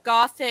like a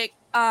gothic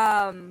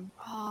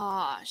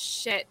oh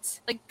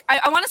shit. Like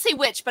I want to say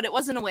witch, but it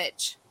wasn't a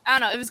witch. I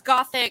don't know. It was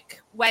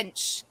gothic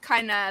wench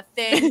kind of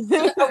thing.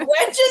 A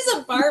wench is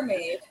a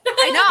barmaid.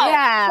 I know.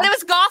 Yeah. But it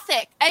was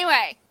gothic.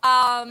 Anyway,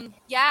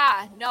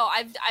 yeah, no,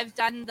 I've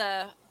done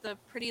the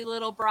Pretty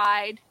Little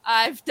Bride.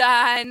 I've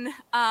done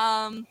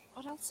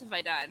what else have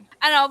I done?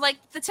 I don't know, like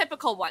the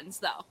typical ones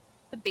though.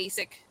 The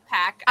basic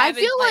pack. I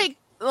haven't, feel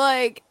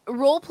like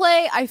role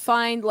play. I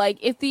find like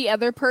if the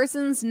other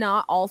person's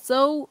not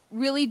also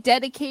really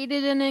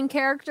dedicated and in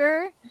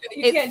character,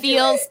 You it can't do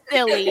feels it.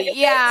 silly.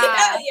 yeah.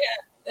 Yeah.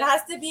 It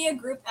has to be a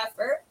group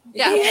effort.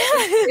 Yeah.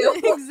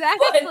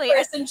 Exactly. One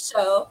person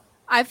show.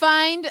 I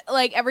find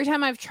like every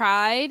time I've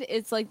tried,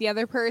 it's like the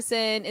other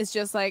person is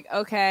just like,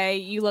 okay,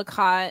 you look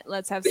hot,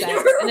 let's have sex.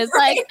 And it's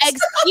like, Right.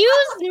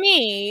 excuse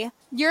me,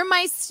 you're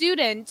my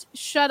student.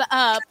 Shut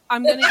up.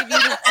 I'm gonna give you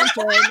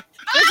detention.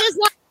 This is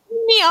not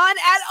putting me on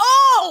at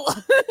all.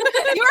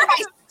 You're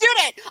my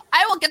student.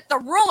 I will get the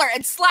ruler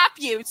and slap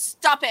you.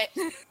 Stop it.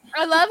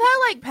 I love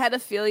how like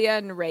pedophilia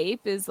and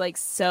rape is like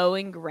so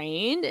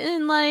ingrained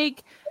in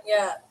like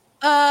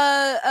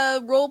Yeah.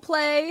 role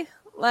play.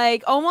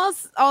 Like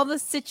almost all the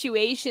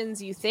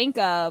situations you think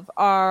of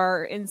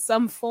are in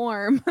some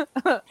form.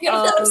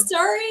 I'm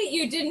sorry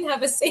you didn't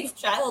have a safe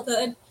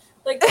childhood.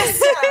 Like that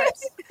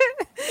sucks.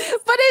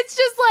 But it's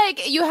just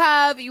like you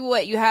have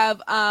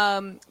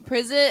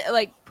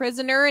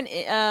prisoner and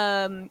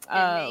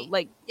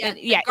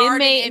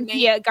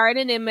Inmate.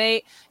 garden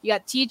inmate. You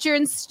got teacher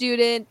and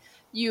student.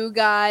 You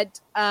got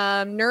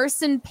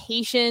nurse and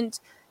patient.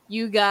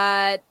 You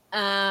got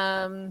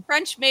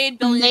French maid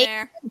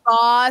billionaire.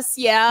 boss.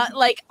 Yeah,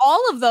 like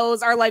all of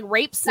those are like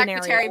rape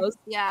Secretary. scenarios.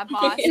 Yeah,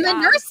 boss. In the yeah.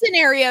 nurse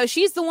scenario,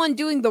 she's the one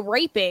doing the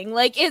raping.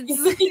 Like it's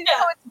Yeah.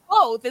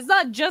 both. It's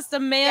not just a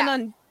man Yeah.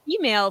 on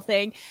female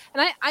thing.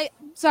 And I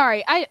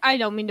sorry, I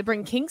don't mean to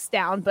bring kinks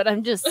down, but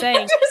I'm just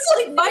saying Just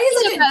like, why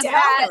is it a About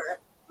that. downer?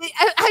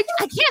 I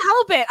can't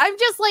help it. I'm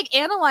just like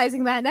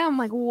analyzing that now. I'm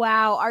like,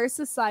 wow, our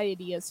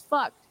society is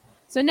fucked.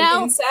 So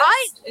now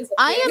Incest is a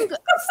I thing. am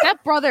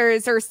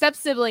stepbrothers or step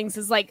siblings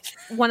is like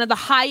one of the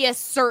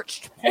highest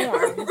searched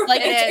porn. Like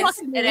It it's is.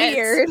 fucking It is.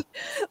 weird.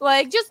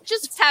 Like just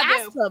taboo.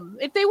 ask them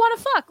if they want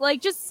to fuck. Like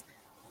just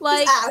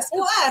like Just ask.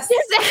 We'll ask.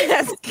 just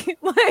ask.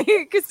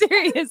 Like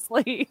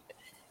seriously.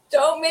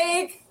 Don't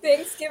make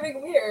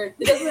Thanksgiving weird.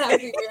 It doesn't have to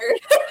be weird.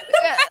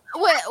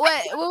 What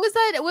was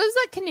that? What was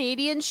that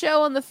Canadian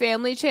show on the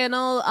Family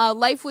Channel?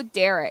 Life with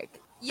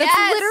Derek. Yes.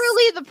 That's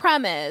literally the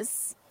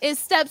premise. Is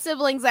step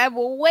siblings have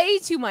way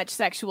too much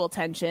sexual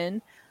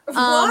tension.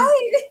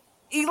 Why?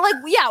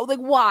 Like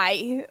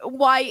why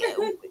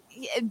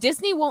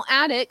Disney won't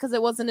add it because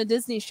it wasn't a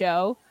Disney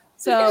show,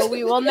 so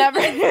we will never.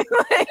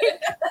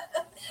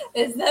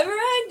 It's never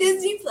on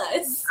Disney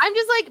Plus. I'm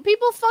just like,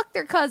 people fuck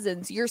their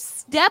cousins. Your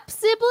step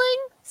sibling,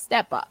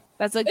 step up.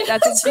 That's a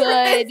That's good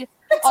right.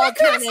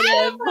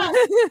 alternative.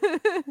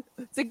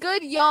 It's a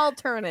good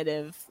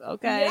y'alternative.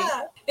 Okay.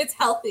 Yeah, it's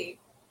healthy.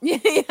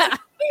 Yeah,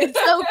 it's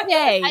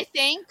okay. I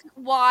think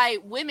why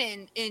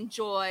women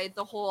enjoy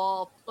the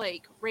whole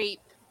like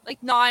rape,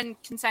 like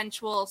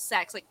non-consensual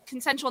sex, like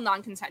consensual,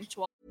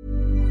 non-consensual.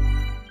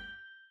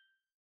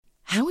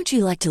 How would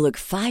you like to look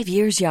 5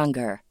 years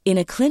younger? In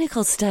a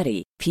clinical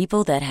study,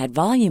 people that had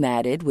volume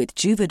added with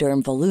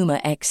Juvederm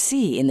Voluma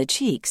XC in the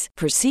cheeks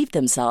perceived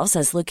themselves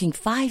as looking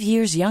 5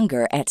 years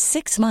younger at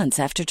 6 months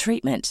after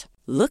treatment.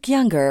 Look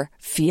younger,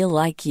 feel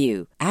like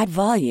you. Add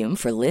volume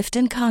for lift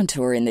and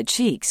contour in the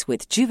cheeks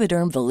with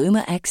Juvederm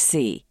Voluma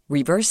XC.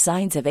 Reverse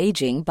signs of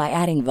aging by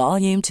adding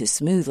volume to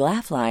smooth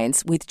laugh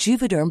lines with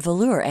Juvederm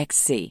Volure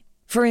XC.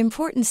 For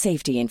important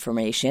safety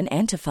information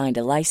and to find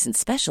a licensed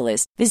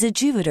specialist, visit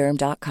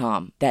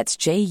Juvederm.com. That's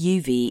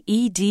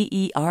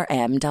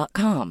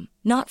JUVEDERM.com.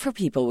 Not for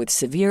people with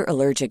severe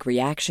allergic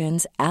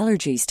reactions,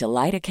 allergies to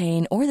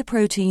lidocaine, or the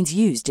proteins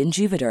used in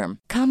Juvederm.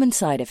 Common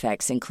side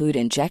effects include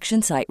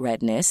injection site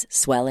redness,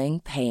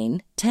 swelling,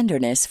 pain,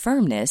 tenderness,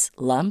 firmness,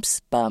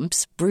 lumps,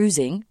 bumps,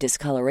 bruising,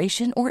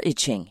 discoloration, or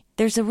itching.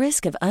 There's a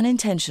risk of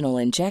unintentional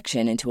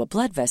injection into a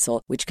blood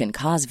vessel, which can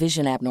cause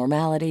vision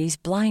abnormalities,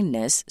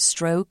 blindness,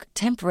 stroke,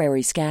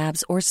 temporary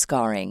scabs, or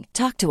scarring.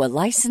 Talk to a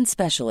licensed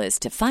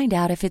specialist to find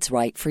out if it's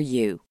right for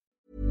you.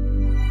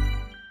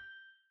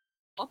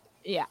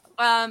 Yeah.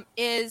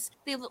 Is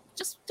they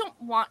just don't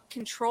want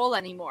control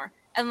anymore.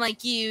 And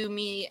like you,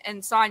 me,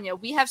 and Sonia,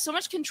 we have so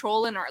much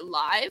control in our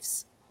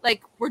lives.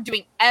 Like we're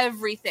doing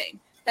everything.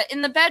 That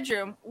in the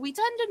bedroom, we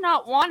tend to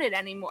not want it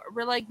anymore.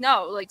 We're like,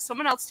 no, like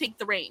someone else take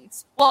the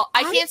reins. Well,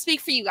 I can't speak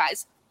for you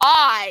guys.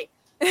 I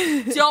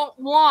don't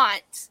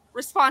want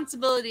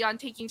responsibility on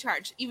taking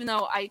charge, even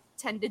though I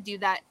tend to do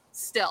that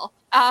still.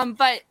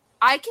 But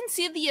I can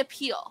see the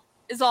appeal,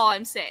 is all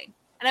I'm saying.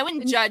 And I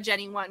wouldn't judge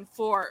anyone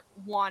for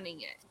wanting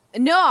it.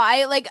 No,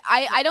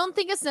 I don't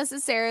think it's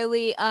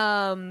necessarily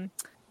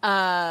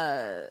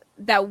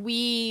that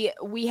we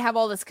have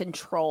all this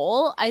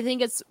control. I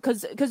think it's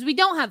because we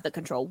don't have the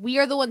control. We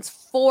are the ones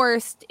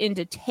forced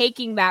into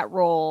taking that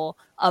role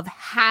of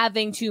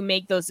having to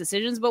make those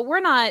decisions, but we're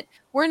not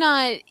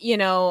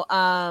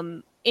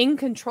in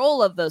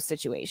control of those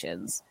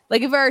situations.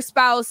 Like if our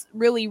spouse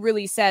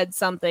really said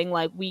something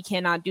like, we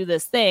cannot do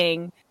this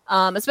thing,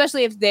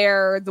 especially if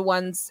they're the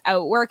ones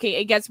out working,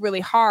 it gets really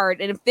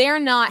hard. And if they're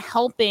not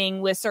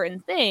helping with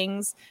certain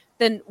things,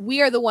 then we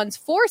are the ones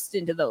forced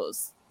into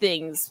those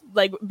things,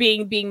 like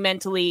being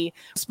mentally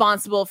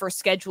responsible for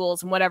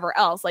schedules and whatever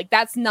else. Like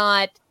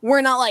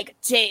we're not like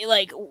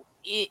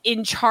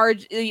in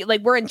charge.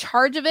 Like we're in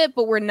charge of it,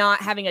 but we're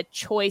not having a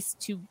choice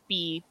to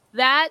be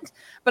that.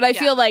 But I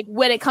feel like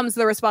when it comes to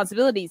the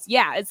responsibilities,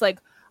 it's like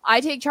I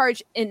take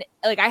charge and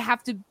like I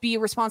have to be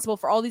responsible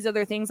for all these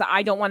other things that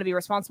I don't want to be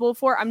responsible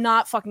for. I'm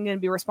not fucking going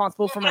to be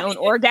responsible for my own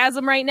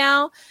orgasm right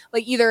now.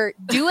 Like either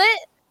do it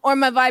or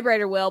my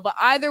vibrator will, but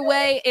either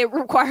way, it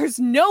requires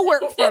no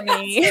work for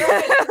me.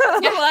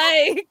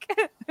 Like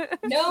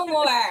no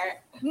more.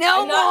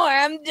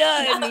 I'm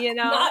done. So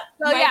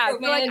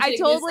like I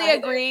totally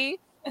agree.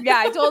 Yeah,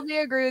 I totally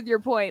agree with your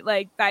point.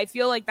 Like I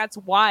feel like that's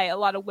why a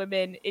lot of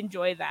women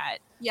enjoy that.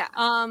 Yeah.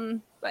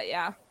 But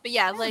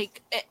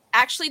like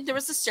actually there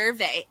was a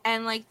survey,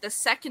 and like the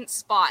second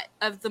spot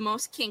of the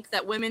most kink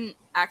that women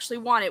actually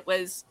wanted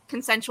was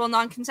consensual,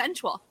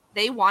 non-consensual.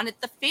 They wanted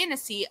the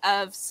fantasy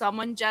of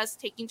someone just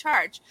taking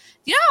charge.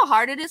 Do you know how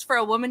hard it is for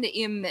a woman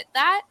to admit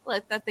that?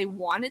 Like that they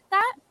wanted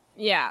that?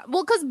 Yeah.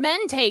 Well, because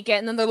men take it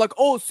and then they're like,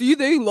 oh, see,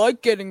 they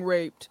like getting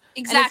raped.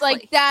 Exactly. And it's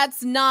like,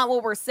 that's not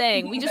what we're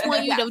saying. We just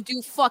want you to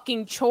do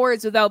fucking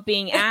chores without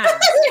being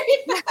asked.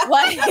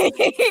 Like,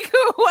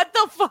 what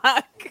the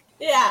fuck?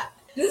 Yeah.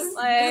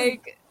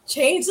 Like,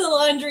 change the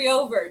laundry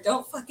over.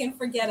 Don't fucking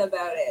forget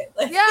about it.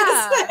 Like,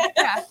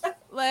 yeah.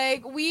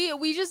 Like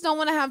we just don't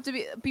want to have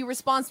to be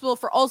responsible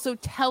for also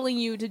telling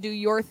you to do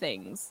your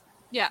things.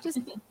 Yeah. Just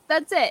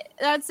that's it.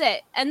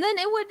 And then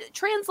it would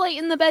translate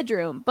in the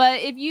bedroom.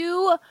 But if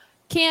you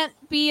can't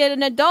be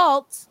an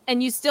adult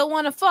and you still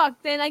want to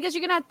fuck, then I guess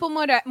you're gonna have to put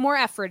more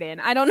effort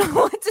in. I don't know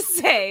what to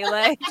say.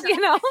 Like,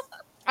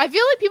 I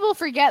feel like people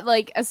forget,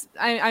 like,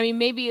 I mean,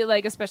 maybe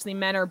like especially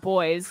men or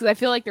boys, because I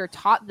feel like they're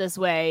taught this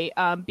way,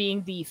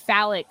 being the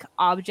phallic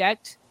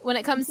object when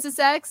it comes to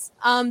sex,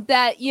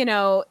 that, you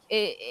know,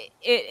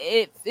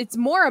 it's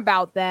more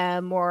about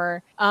them,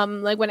 or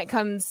like when it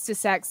comes to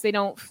sex, they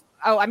don't.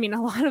 Oh, I mean,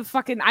 a lot of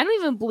fucking. I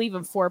don't even believe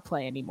in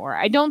foreplay anymore.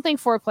 I don't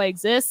think foreplay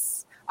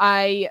exists.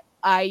 I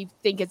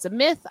think it's a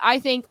myth. I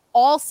think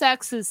all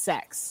sex is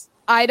sex.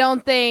 I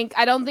don't think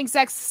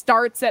sex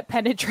starts at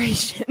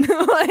penetration.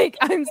 Like,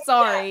 I'm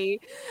sorry.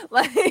 Yeah.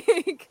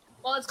 Like,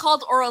 well, it's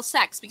called oral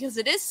sex because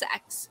it is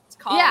sex. It's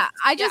called. Yeah,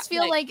 I just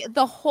feel like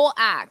the whole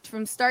act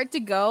from start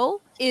to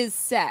go is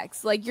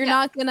sex. Like, you're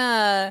not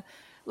gonna,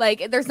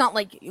 like, there's not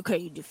like, okay,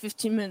 you do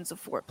 15 minutes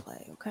of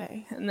foreplay,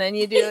 okay, and then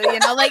you do, you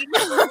know, like,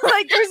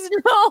 like there's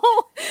no.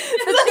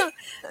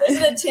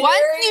 Once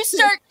you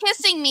start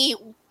kissing me,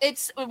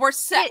 we're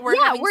sexting.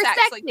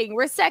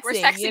 We're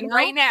sexting you know?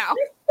 Right now.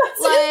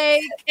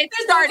 Like, it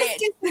started.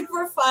 Kissing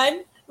for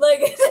fun. Like,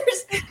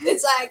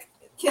 it's like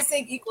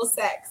kissing equals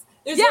sex.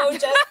 There's no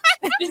just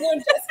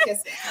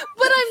kissing.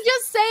 But I'm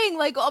just saying,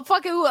 like,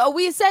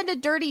 we send a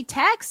dirty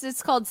text.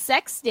 It's called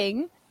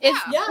sexting.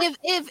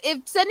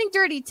 If sending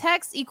dirty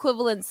text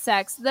equivalent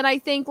sex, then I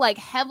think like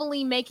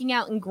heavily making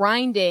out and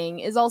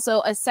grinding is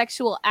also a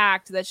sexual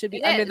act that should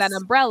be under that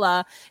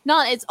umbrella,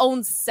 not its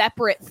own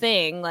separate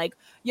thing. Like,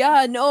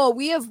 yeah, no,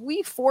 we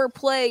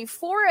foreplay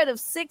 4 out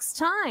of 6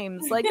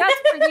 times. Like,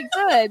 that's pretty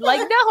good. Like,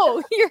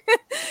 no, you're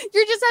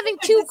just having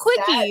 2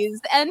 quickies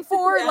and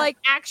 4 like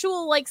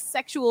actual like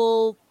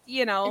sexual,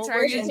 you know,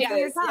 where you're taking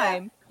your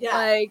time. Yeah.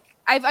 Like,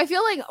 I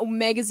feel like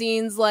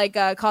magazines like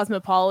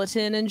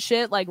Cosmopolitan and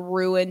shit like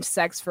ruined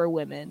sex for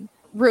women.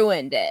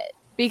 Ruined it.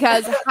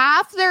 Because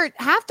half their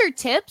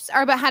tips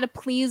are about how to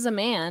please a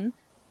man.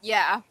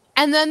 Yeah.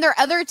 And then their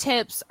other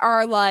tips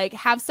are like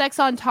have sex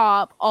on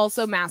top,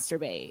 also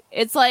masturbate.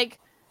 It's like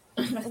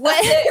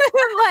what?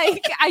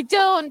 Like, I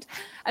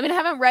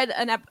haven't read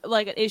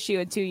an issue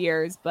in 2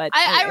 years, but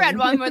I read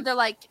one where they're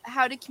like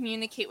how to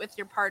communicate with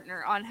your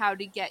partner on how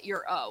to get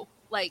your O.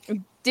 Like,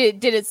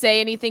 did it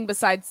say anything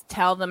besides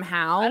tell them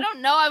how? I don't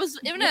know. I was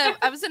in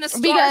a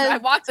store. I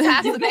walked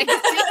past the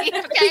magazine. Okay?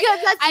 Because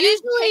that's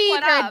usually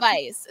their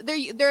advice.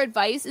 Their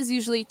advice is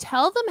usually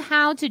tell them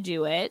how to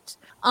do it,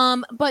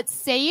 but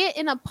say it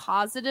in a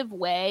positive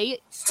way,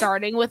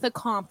 starting with a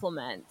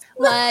compliment.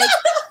 Like,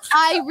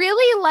 I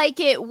really like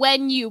it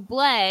when you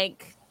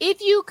blank.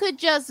 If you could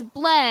just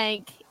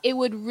blank, it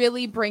would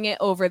really bring it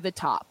over the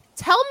top.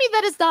 Tell me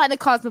that it's not in a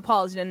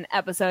Cosmopolitan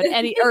episode,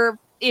 any of our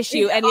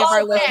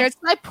listeners.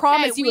 I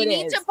promise you it is.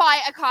 We need to buy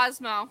a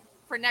Cosmo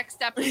for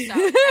next episode.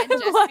 And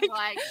just like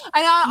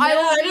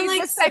I will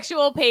read the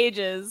sexual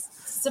pages.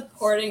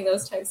 Supporting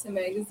those types of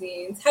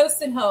magazines. House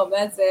and Home,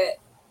 that's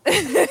it.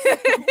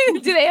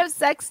 Do they have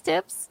sex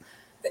tips?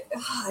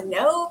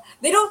 No,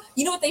 they don't.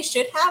 You know what they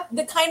should have?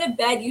 The kind of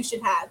bed you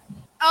should have.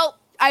 Oh,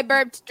 I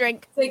burped.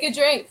 Drink. Take a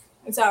drink.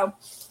 So,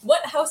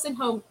 what House and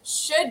Home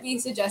should be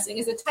suggesting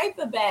is the type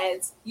of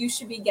beds you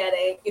should be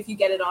getting if you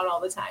get it on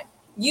all the time.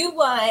 You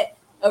want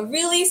a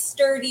really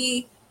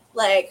sturdy,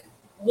 like,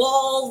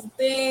 wall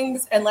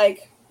things and,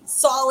 like,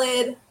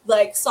 solid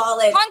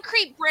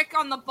concrete brick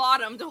on the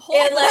bottom to hold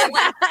and, like,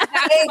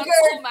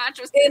 anchored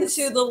mattresses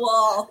into the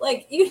wall.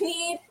 Like, you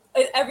need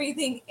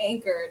everything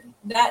anchored.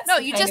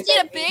 You just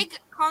need a big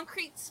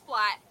concrete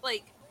splat,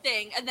 like,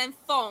 thing, and then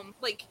foam.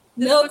 Like,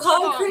 no,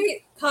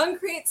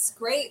 concrete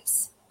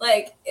scrapes.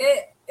 Like,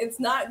 it's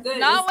not good.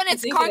 Not when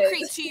it's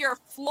concrete to your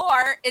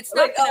floor. It's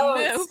not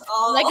going to move.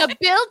 Like a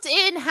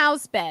built-in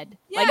house bed.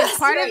 Yes, like it's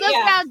part of the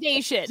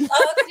foundation.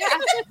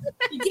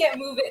 You can't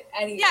move it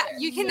anywhere. Yeah,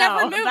 you can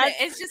never move it.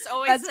 It's just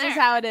always that's there. Just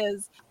how it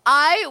is.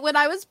 When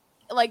I was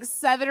like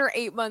 7 or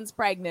 8 months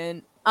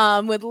pregnant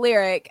with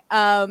Lyric,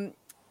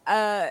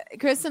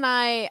 Chris and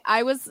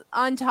I was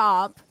on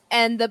top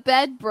and the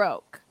bed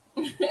broke.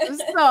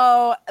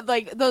 So,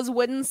 like, those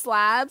wooden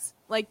slabs,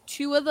 like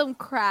 2 of them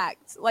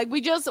cracked. Like,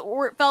 we just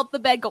felt the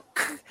bed go,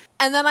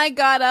 and then I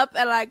got up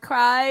and I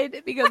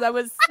cried because I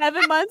was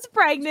 7 months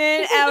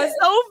pregnant and I was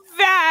so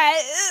fat,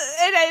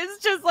 and I was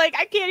just like,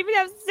 I can't even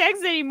have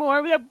sex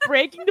anymore without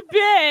breaking the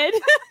bed.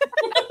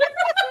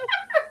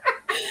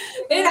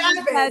 It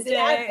happens.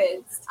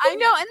 I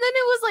know, and then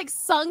it was like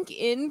sunk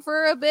in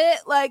for a bit,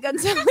 like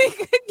until we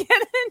could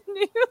get a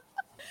new.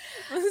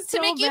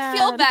 To make you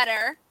feel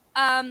better.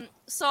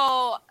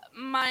 So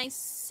my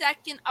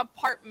second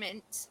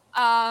apartment,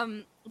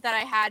 that I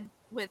had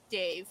with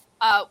Dave,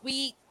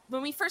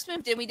 when we first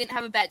moved in, we didn't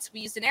have a bed, so we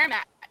used an air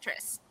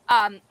mattress,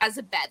 as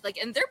a bed, like,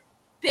 and they're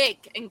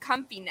big and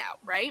comfy now,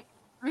 right?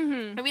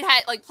 Mm-hmm. And we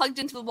had like plugged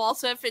into the wall,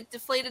 so if it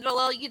deflated a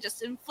little, you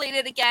just inflate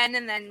it again,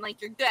 and then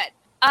like you're good.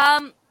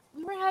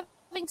 We were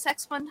having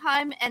sex one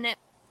time, and it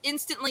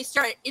instantly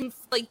started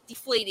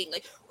deflating,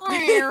 like,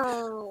 and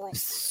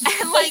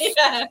like.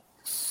 Yeah.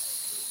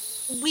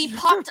 We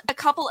popped a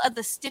couple of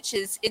the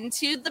stitches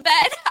into the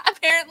bed,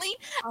 apparently.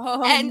 Oh,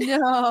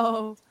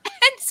 no.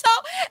 And so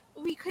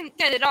we couldn't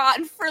get it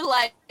on for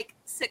like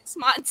 6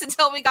 months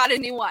until we got a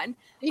new one.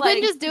 You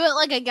couldn't just do it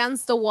like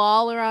against the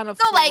wall or on a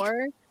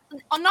floor?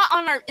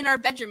 not in our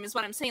bedroom is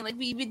what I'm saying. Like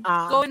we would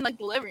go in like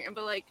the living room,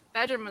 but like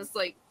bedroom was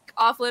like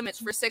off limits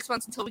for 6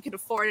 months until we could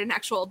afford an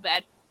actual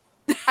bed.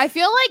 I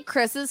feel like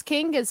Chris's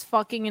kink is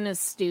fucking in his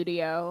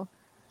studio.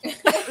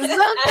 Sometimes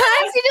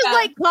he just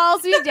like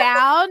calls me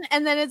down,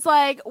 and then it's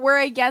like we're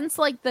against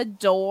like the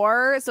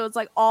door, so it's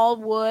like all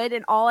wood,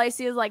 and all I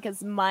see is like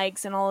his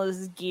mics and all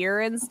his gear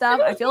and stuff.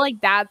 I feel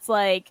like that's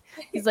like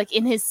he's like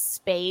in his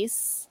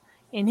space,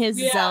 in his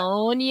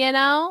zone, you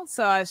know.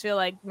 So I feel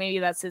like maybe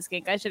that's his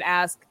kink. I should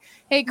ask,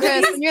 hey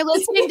Chris, when you're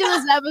listening to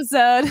this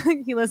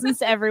episode, he listens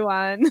to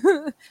everyone.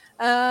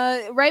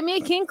 Write me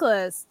a kink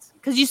list,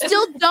 because you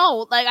still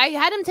don't. Like I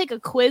had him take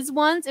a quiz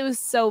once. It was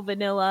so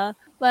vanilla.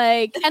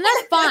 Like, and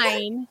that's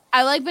fine.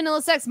 I like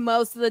vanilla sex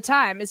most of the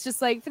time. It's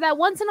just like for that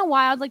once in a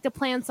while, I'd like to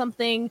plan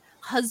something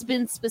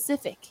husband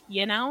specific,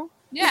 you know?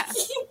 Yeah.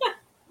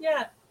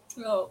 Yeah.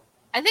 Oh.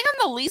 I think I'm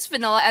the least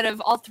vanilla out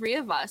of all three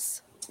of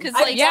us. Because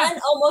I've done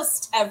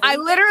almost everything. I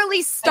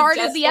literally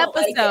started the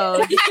episode.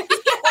 Like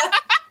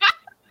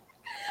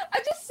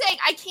I'm just saying,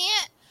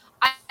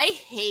 I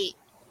hate,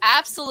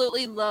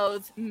 absolutely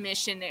loathe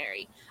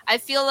missionary. I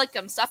feel like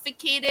I'm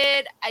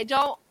suffocated.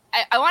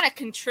 I want to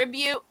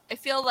contribute. I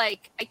feel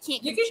like I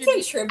can't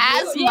contribute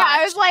as much. Yeah,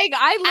 I was like,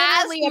 I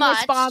literally am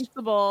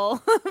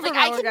responsible. Like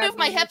I can move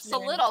my hips a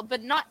little,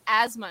 but not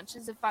as much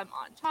as if I'm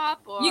on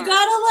top. Or you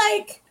gotta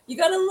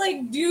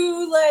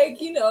do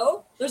like, you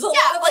know, there's a lot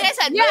of like I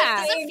said, it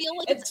doesn't feel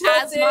like it's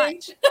as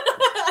much.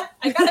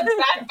 I got a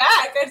bad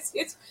back.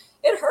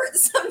 It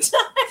hurts sometimes.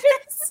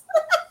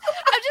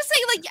 I'm just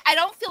saying, like, I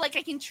don't feel like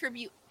I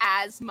contribute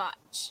as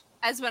much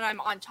as when I'm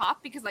on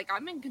top, because like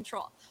I'm in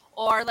control.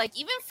 Or like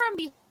even from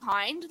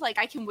behind, like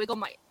I can wiggle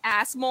my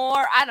ass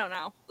more. I don't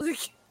know.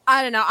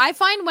 I don't know. I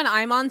find when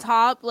I'm on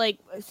top, like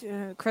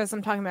Chris,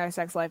 I'm talking about our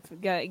sex life.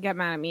 Get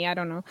mad at me. I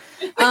don't know.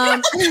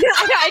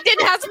 I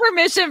didn't ask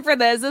permission for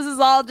this. This is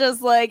all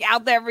just like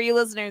out there for you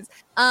listeners.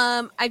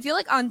 I feel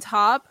like on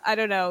top, I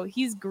don't know.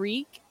 He's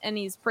Greek and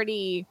he's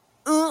pretty,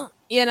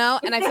 you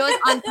know. And I feel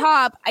like on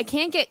top, I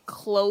can't get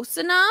close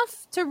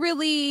enough to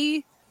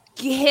really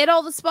hit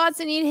all the spots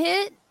I need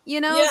hit. You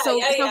know, so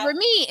for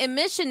me in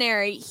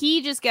missionary,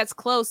 he just gets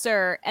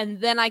closer, and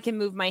then I can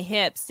move my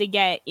hips to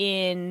get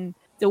in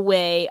the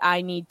way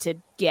I need to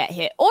get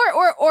hit.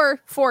 Or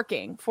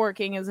forking.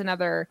 Forking is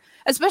another,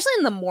 especially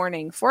in the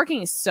morning.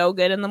 Forking is so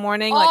good in the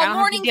morning. Like I don't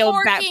morning have to deal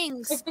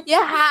forkings. With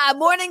yeah,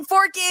 morning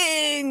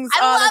forkings.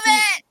 I love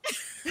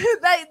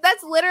it.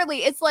 That's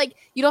literally. It's like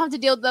you don't have to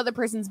deal with the other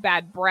person's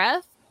bad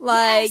breath.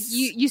 Like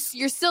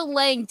you're still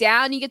laying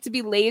down. You get to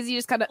be lazy. You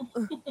just kind of,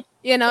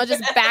 you know,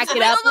 just back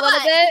it up a little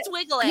bit. Just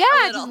wiggle it.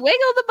 Yeah, just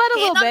wiggle the butt a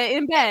little bit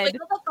in bed.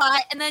 Wiggle the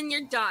butt, and then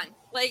you're done.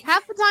 Like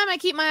half the time, I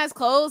keep my eyes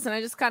closed, and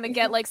I just kind of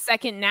get like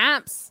second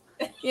naps.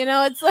 You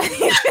know, it's like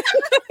I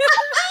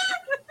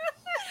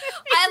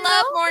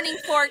love morning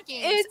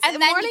forkings,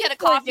 and then you get a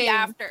coffee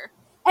after.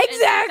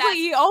 Exactly,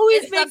 he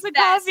always makes a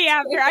coffee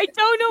after. I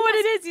don't know what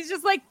it is. He's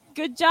just like,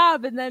 "Good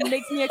job," and then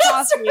makes me a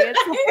coffee.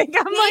 It's like,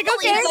 I'm like,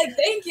 okay, he's like,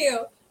 thank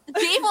you.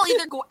 Dave will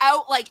either go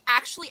out, like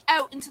actually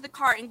out into the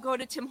car and go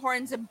to Tim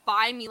Hortons and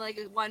buy me like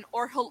one,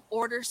 or he'll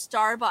order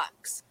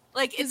Starbucks.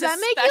 Like, it's a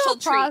special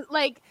treat.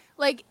 Like,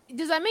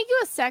 does that make you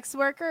a sex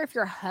worker if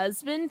your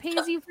husband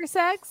pays you for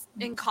sex?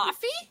 In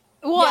coffee?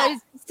 Well,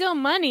 it's still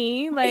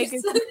money. Like,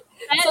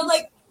 so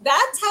like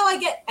that's how I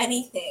get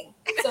anything.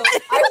 So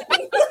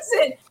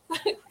listen,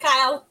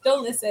 Kyle,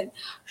 don't listen.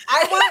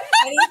 I want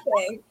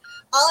anything.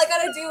 All I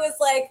gotta do is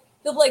like,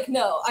 they'll be like,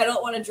 no, I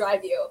don't want to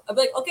drive you. I'll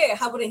be like, okay,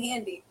 how about a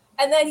handy?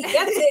 And then he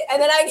gets it, and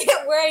then I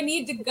get where I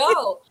need to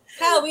go.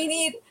 Kyle, we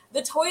need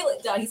the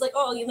toilet done. He's like,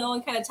 oh, you know,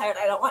 I'm kind of tired.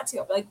 I don't want to.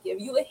 I'll be like, give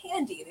you a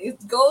handy. And he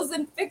goes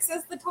and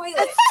fixes the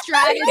toilet.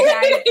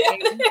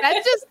 Strategizing.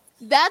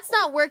 That's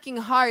not working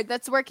hard.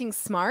 That's working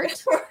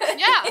smart.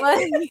 Yeah.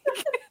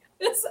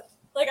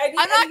 Like,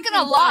 I'm not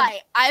gonna lie.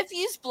 I've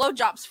used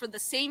blowjobs for the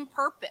same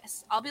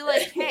purpose. I'll be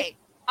like, hey,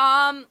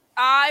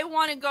 I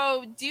want to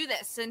go do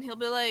this, and he'll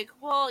be like,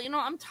 well, you know,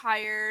 I'm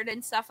tired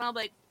and stuff, and I'll be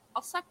like,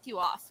 I'll suck you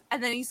off.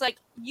 And then he's like,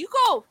 you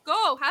go,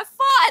 have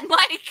fun.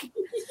 Like,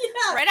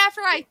 right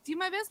after I do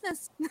my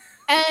business.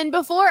 And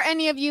before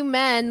any of you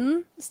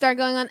men start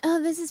going on,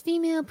 oh, this is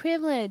female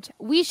privilege,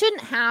 we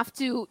shouldn't have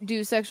to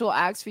do sexual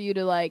acts for you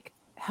to, like,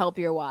 help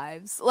your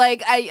wives.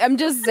 Like, I'm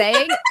just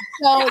saying.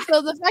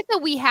 So the fact that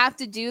we have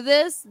to do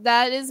this,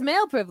 that is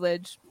male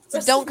privilege.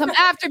 So don't come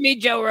after me,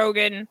 Joe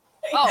Rogan.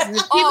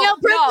 Female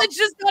privilege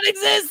just don't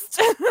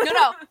exist.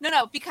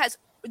 No, because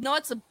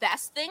it's the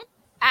best thing?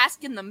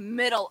 Ask in the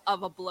middle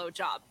of a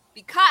blowjob,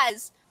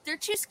 because they're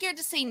too scared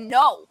to say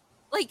no.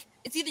 Like,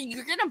 it's either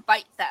you're gonna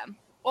bite them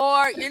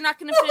or you're not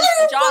gonna finish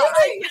the job.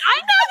 I'm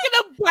not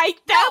gonna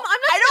bite them.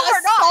 I'm not gonna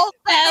assault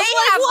them. They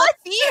have the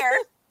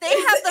fear. They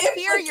have the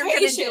fear you're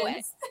gonna do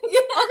it.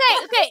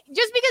 Okay.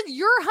 Just because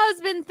your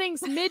husband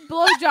thinks mid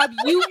blowjob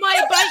you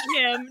might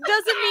bite him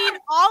doesn't mean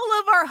all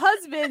of our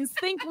husbands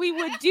think we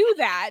would do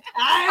that.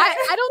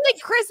 I don't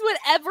think Chris would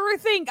ever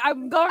think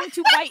I'm going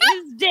to bite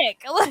his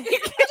dick. Like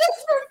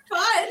just for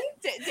fun.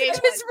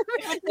 Dave, just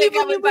think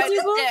I would bite his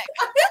people. dick.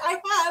 I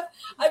have.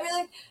 I'd be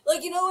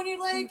like, you know, when you're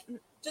like,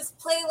 just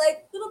play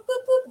like little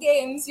boop boop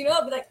games, you know,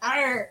 I'll be like,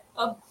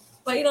 I'll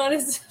bite on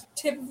his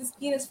tip of his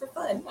penis for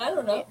fun. I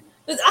don't know.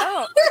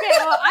 Oh, okay.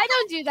 Well, I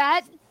don't do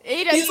that.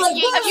 You know, He's like,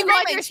 you You go grind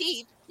on my your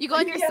teeth. you go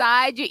on your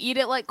side, you eat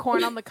it like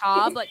corn on the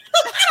cob, like.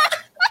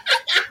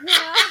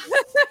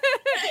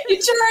 You turn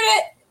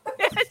it.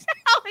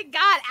 Oh my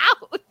god!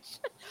 Ouch!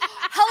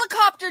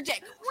 Helicopter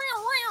dick.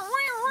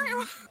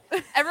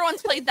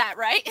 Everyone's played that,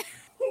 right?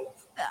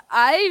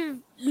 I've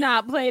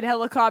not played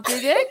helicopter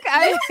dick.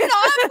 I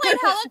Not played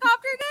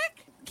helicopter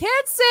dick?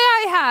 can't say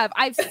I have.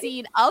 I've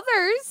seen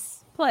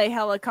others play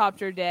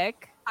helicopter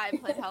dick. I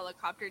played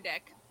helicopter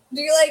dick.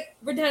 Do you like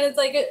pretend it's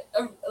like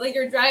like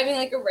you're driving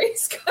like a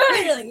race car?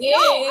 You're like, yeah. No,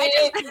 I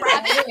just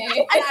grab it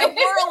and I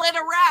whirl it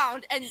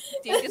around, and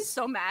Dave is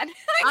so mad.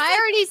 I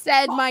already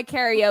said my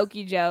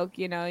karaoke joke.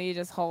 You know, you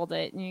just hold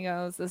it and you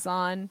go, "Is this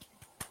on?"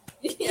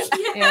 Yeah.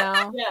 You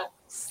know, Yeah.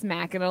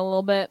 smack it a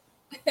little bit.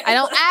 I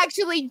don't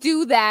actually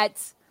do that.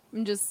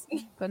 I'm just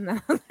putting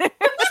that out there.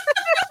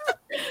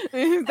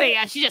 But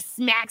yeah, she just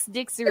smacks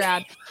dicks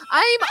around.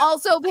 I'm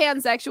also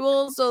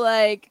pansexual, so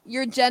like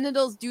your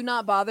genitals do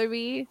not bother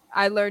me.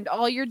 I learned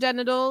all your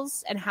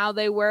genitals and how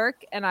they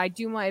work, and I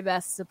do my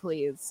best to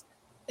please.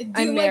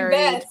 I'm my married,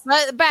 best.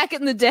 but back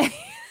in the day,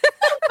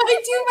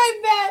 I do my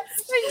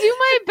best. I do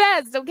my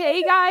best.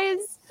 Okay,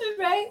 guys.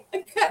 Right?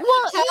 Well,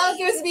 Kyle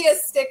gives me a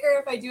sticker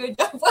if I do a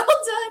job well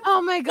done.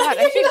 Oh my god,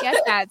 I should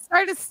get that.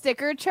 Start a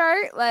sticker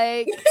chart,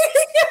 like.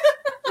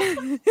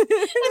 A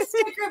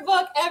sticker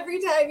book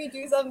every time you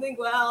do something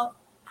well,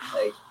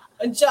 like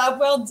a job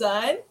well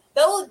done.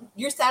 That will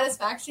your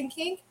satisfaction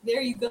kink.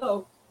 There you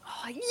go.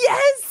 Oh,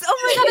 yes! Oh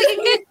my god, I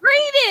can get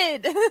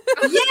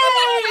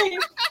graded. Yay!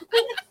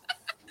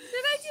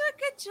 Did I do a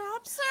good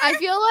job, sir? I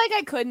feel like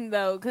I couldn't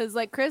though, because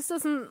like Chris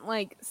doesn't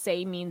like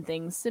say mean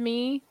things to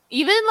me.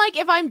 Even like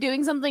if I'm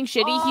doing something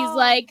shitty, he's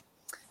like,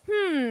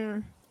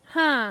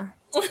 huh.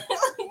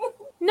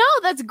 No,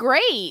 that's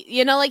great.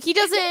 You know, like he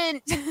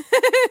doesn't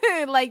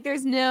like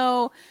there's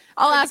no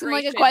I'll ask him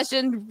like a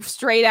question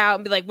straight out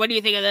and be like, what do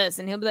you think of this?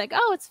 And he'll be like,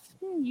 oh,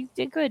 you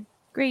did good.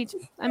 Great.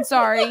 I'm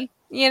sorry.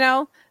 You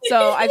know?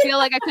 So I feel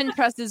like I couldn't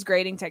trust his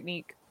grading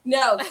technique.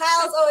 No,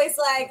 Kyle's always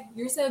like,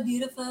 "You're so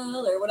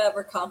beautiful," or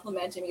whatever,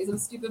 complimenting me some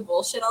stupid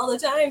bullshit all the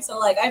time. So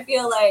like, I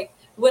feel like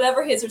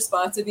whatever his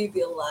response would be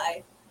a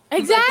lie.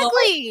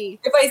 Exactly.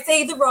 If I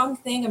say the wrong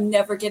thing, I'm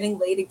never getting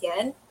laid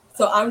again.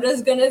 So I'm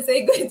just gonna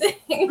say good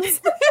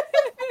things.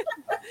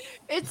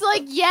 It's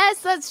like, yes,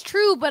 that's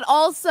true, but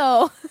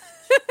also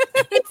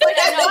It's like,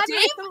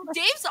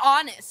 Dave's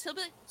honest. He'll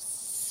be like,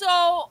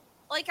 so,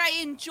 like, I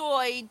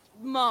enjoyed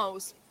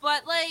most,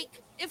 but,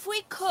 like, if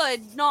we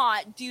could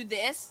not do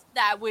this,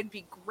 that would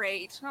be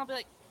great. And I'll be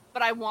like,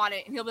 but I want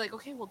it. And he'll be like,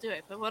 okay, we'll do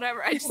it. But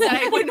whatever. I just said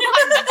I wouldn't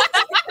want it.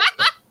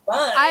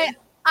 fine.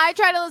 I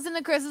try to listen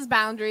to Chris's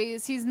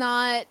boundaries. He's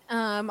not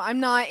I'm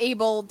not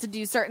able to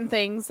do certain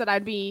things that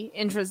I'd be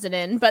interested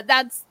in, but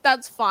that's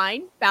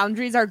fine.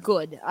 Boundaries are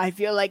good. I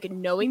feel like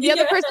knowing the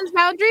other person's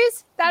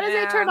boundaries, that is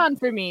a turn on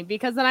for me,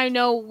 because then I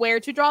know where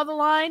to draw the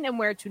line and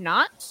where to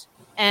not.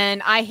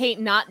 And I hate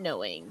not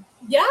knowing.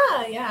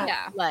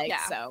 Yeah.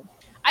 So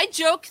I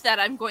joke that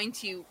I'm going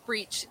to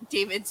breach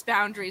David's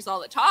boundaries all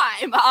the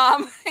time.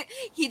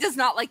 He does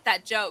not like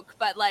that joke,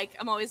 but like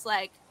I'm always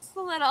like, just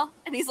a little,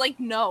 and he's like,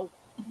 no.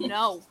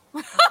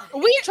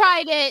 we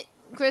tried it.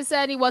 Chris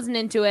said he wasn't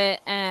into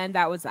it, and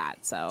that was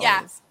that. So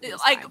yeah, it was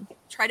like fine.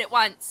 tried it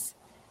once,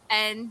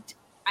 and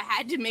I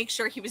had to make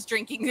sure he was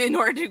drinking in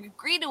order to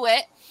agree to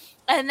it.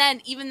 And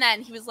then even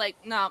then, he was like,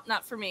 "No,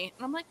 not for me."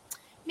 And I'm like,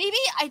 "Maybe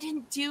I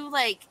didn't do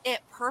like it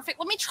perfect.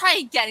 Let me try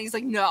again." And he's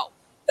like, "No."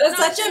 That's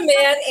such a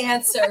man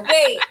answer.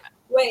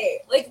 Wait.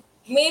 Like,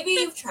 maybe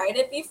you've tried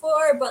it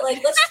before, but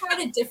like, let's try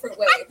it a different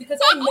way because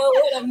I know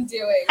what I'm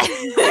doing.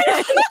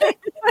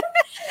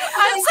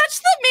 I'm such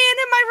the man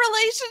in my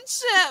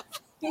relationship.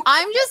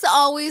 I'm just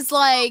always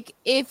like,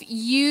 if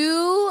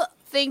you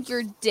think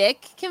your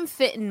dick can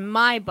fit in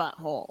my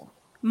butthole,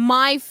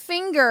 my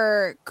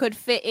finger could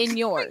fit in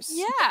yours.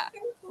 Yeah.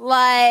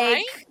 Like,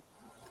 Right?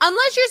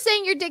 unless you're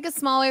saying your dick is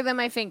smaller than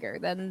my finger,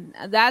 then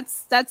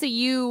that's a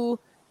you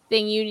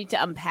thing you need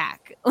to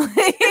unpack. Don't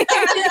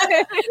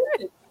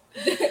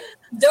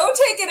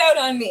take it out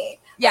on me.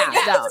 Yeah,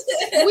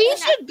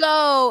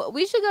 no.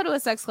 We should go to a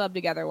sex club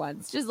together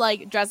once. Just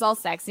like dress all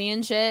sexy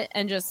and shit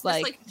and just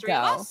like three go.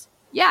 of us.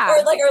 Yeah.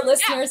 Or like our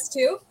listeners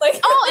too. Like,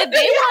 Oh, if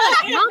they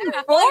want to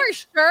come, for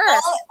sure.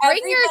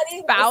 Bring your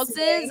everybody spouses.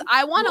 listening.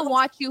 I want to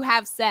watch you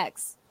have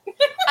sex.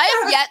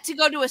 I have yet to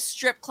go to a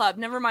strip club.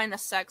 Never mind a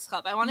sex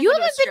club. I want to You go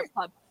to a haven't been- strip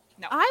club.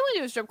 No. I went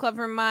to a strip club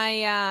for my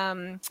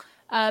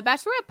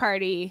bachelorette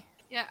party,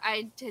 Yeah,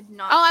 I did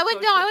not. Oh, I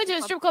went to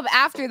a strip club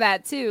after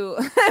that too.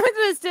 I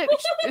went to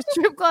a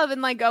strip club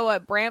in like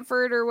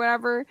Brantford or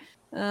whatever.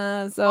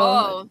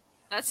 Oh,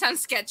 that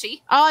sounds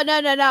sketchy. Oh no,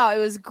 it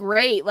was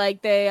great.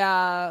 Like they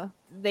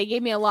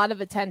gave me a lot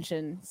of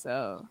attention,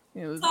 so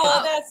it was.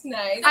 Oh, that's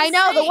nice. I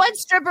know great. the one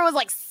stripper was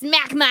like,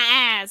 "Smack my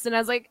ass," and I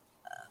was like,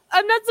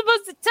 "I'm not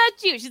supposed to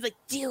touch you." She's like,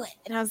 "Do it,"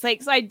 and I was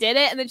like, so I did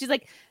it, and then she's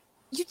like,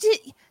 "You did."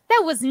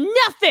 That was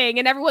nothing,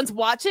 and everyone's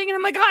watching, and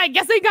I'm like, oh, I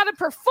guess I gotta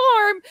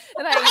perform,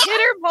 and I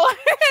hit her more, and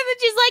then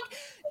she's like,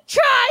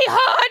 try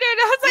harder,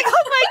 and I was like,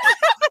 oh my god,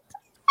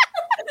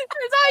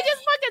 so I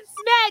just fucking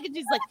smack, and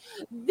she's like,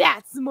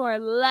 that's more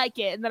like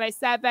it, and then I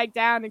sat back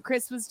down, and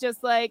Chris was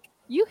just like,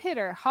 you hit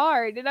her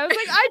hard, and I was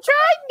like, I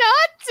tried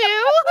not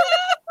to.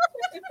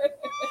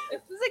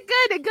 It was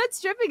a good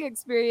stripping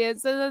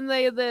experience, and then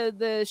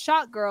the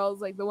shot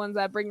girls, like the ones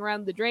that bring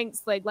around the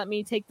drinks, like let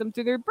me take them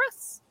through their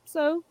breasts,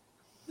 so.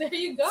 There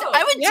you go.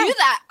 I would do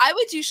that. I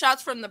would do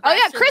shots from the breast. Oh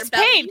yeah, Chris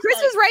belly, paid. Chris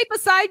was right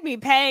beside me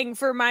paying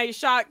for my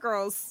shot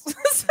girls. So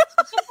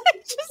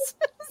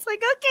it's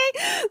like,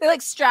 okay. They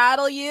like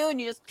straddle you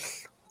and you just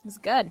it's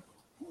good.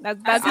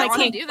 That's I my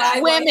wanna king. do that.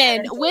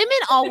 Women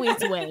always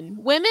win.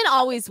 Women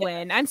always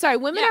win. I'm sorry,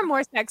 women are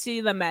more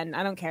sexy than men.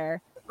 I don't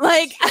care.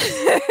 Like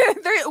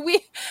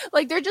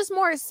they're just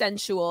more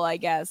sensual, I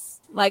guess.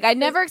 Like I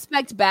never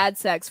expect bad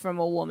sex from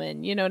a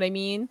woman, you know what I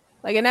mean?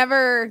 Like I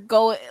never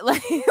go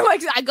like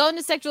I go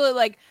into sexual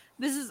like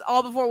this is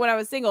all before when I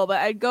was single, but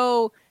I'd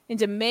go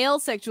into male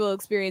sexual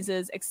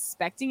experiences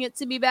expecting it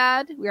to be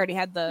bad. We already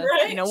had the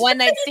one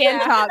night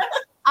stand talk.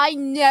 I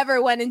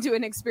never went into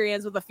an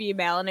experience with a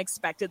female and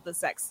expected the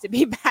sex to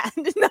be bad.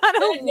 Not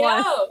a one.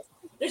 No.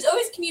 There's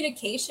always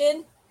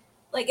communication.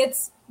 Like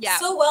it's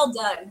so well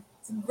done.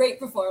 It's a great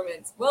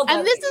performance. Well done.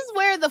 And this is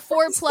where the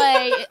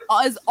foreplay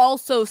is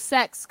also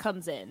sex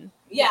comes in.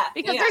 Yeah.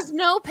 Because there's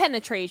no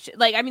penetration.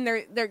 Like, I mean,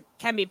 there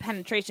can be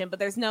penetration, but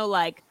there's no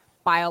like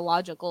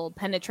biological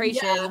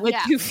penetration with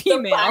two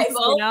females,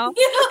 you know?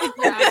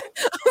 Yeah.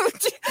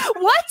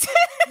 What?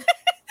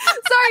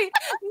 Sorry.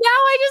 Now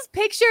I just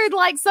pictured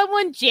like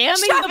someone jamming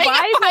the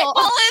Bible.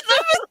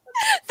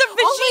 The machine.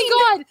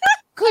 Oh my god.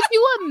 Could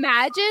you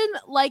imagine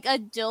like a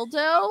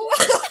dildo?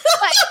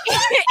 Like,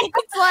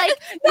 it's like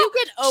you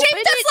can open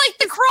shaped as it like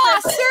the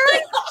cross. like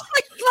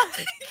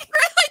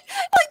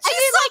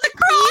Jesus on the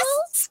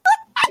cross.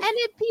 And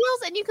it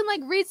peels and you can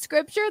like read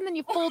scripture and then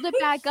you fold it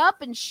back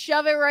up and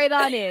shove it right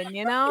on in,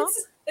 you know?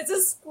 It's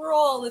a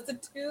scroll. It's a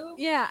tube.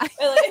 Yeah. Like,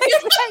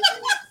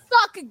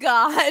 fuck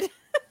God.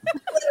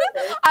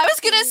 I was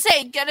gonna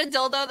say get a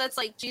dildo that's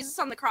like Jesus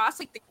on the cross,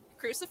 like the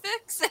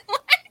crucifix.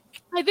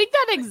 I think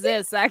that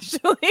exists actually.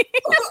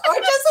 or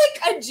just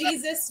like a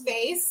Jesus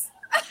face.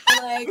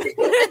 Like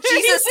a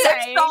Jesus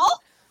sex doll.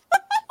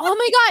 Oh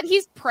my God,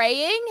 he's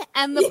praying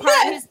and the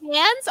part of his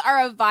hands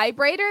are a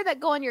vibrator that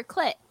go on your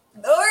clit.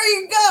 There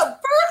you go.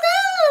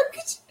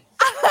 Perfect.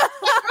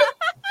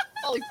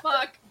 Holy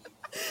fuck.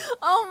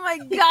 Oh my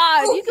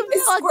God. You can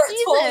It fuck squirts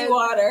holy Jesus.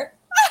 water.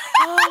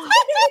 Oh.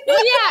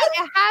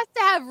 Yeah, it has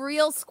to have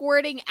real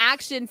squirting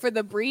action for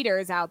the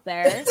breeders out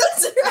there.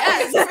 That's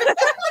right.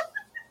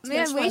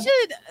 Man, we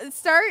should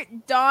start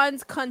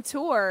Dawn's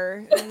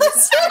Contour and add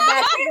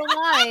that to the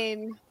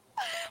line.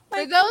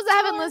 For those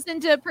that haven't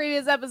listened to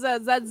previous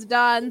episodes, that's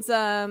Dawn's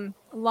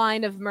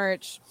line of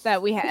merch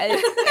that we had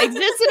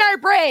exists in our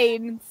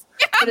brains.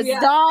 But it's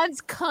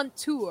Dawn's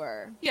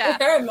Contour. Yeah.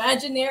 Her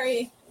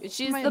imaginary.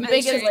 She's My the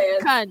biggest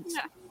land. cunt.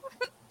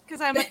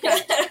 Because I'm a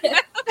cunt.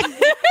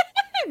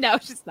 No,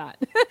 she's not.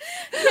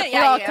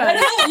 Yeah, I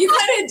know, you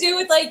kind of do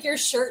with like your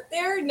shirt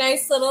there.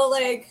 Nice little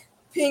like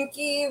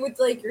pinky with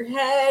like your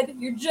head.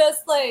 You're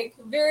just like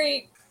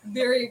very,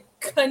 very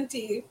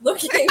cunty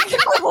looking.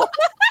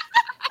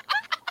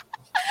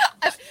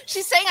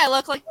 She's saying I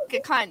look like a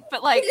cunt,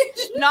 but like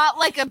not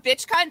like a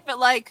bitch cunt, but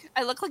like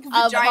I look like a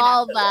A vagina.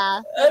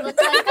 vulva. You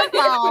look like a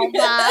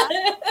vulva.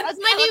 That's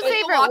my new Like a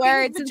favorite walking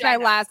word since our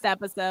vagina. last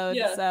episode.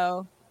 Yeah.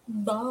 So,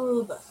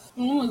 Vulva.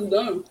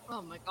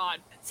 Oh my god.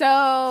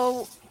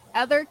 so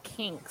other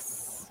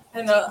kinks.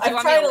 I know. Do you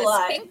I've want me tried to a list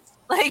lot. kinks?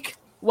 Like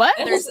What?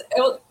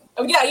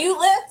 Yeah, you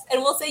list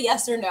and we'll say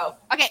yes or no.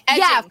 okay,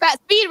 edging. Yeah,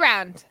 speed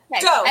round.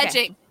 Okay, Go.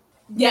 edging.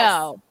 Yes.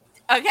 No.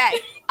 Okay.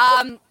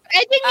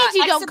 Edging means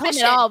you don't come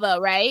exhibition. at all, though,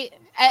 right?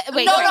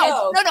 Wait,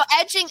 No.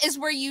 Edging is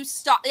where you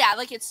stop. Yeah,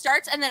 like it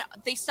starts and then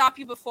they stop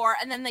you before,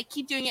 and then they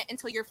keep doing it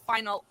until your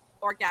final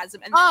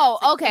orgasm. And then Oh,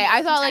 it's, like, okay.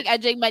 I thought like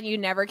consent. edging meant you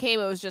never came.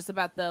 It was just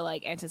about the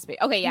like anticipate.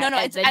 Okay, yeah. No,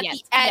 it's then at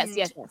yes. the end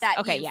yes. that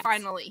Okay, you yes.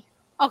 finally.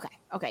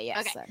 Okay, yes.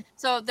 Okay. then.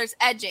 So there's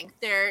edging.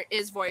 There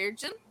is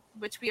voyeurism,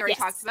 which we already Yes.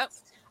 talked about.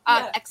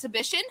 Yeah.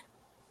 Exhibition,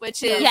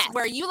 which is Yes.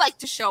 where you like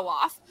to show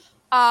off.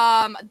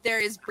 There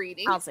is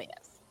breeding. I'll say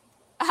yes.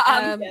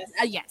 Yes.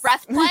 Yes.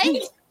 Breath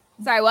play.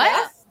 Sorry, what?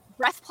 Yes.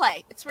 Breath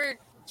play. It's where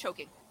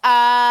choking.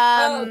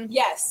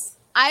 Yes.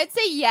 I'd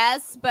say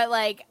yes, but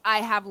like I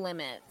have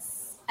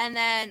limits. And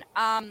then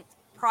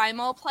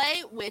primal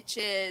play, which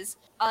is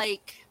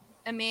like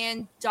a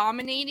man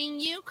dominating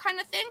you kind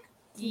of thing.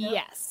 Yeah.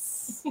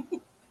 Yes.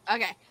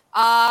 Okay.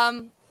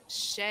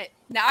 Shit.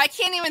 Now I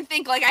can't even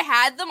think. Like, I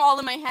had them all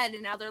in my head,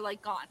 and now they're,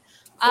 like, gone.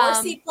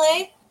 Horsey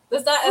play?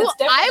 Does that? Ooh,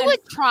 I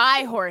would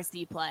try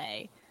horsey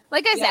play.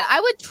 Like I said, Yeah. I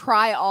would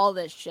try all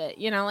this shit.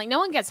 You know, like no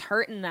one gets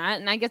hurt in that,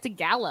 and I get to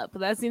gallop.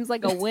 That seems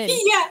like a win.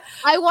 Yeah.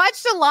 I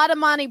watched a lot of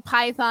Monty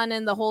Python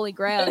and the Holy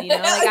Grail. You know,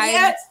 like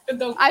Yes.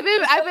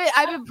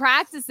 I've been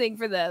practicing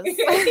for this.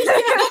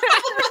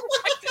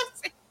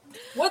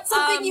 What's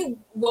something you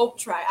won't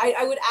try?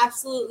 I would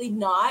absolutely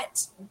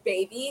not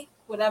baby,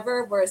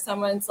 whatever, where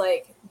someone's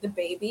like the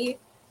baby.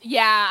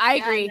 Yeah, I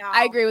agree. no.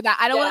 I agree with that.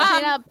 I don't want to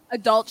clean up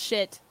adult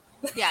shit.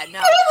 Yeah,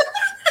 no.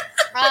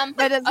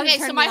 That doesn't Okay,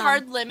 turn so me my on.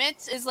 hard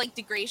limits is like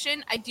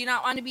degradation. I do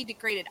not want to be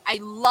degraded. I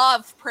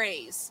love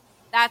praise.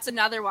 That's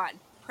another one.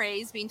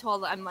 Praise, being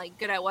told I'm like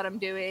good at what I'm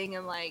doing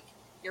and like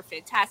you're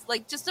fantastic.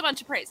 Like just a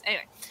bunch of praise.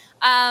 Anyway,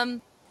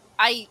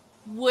 I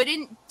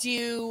wouldn't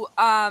do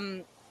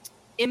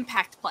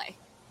impact play,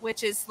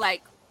 which is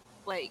like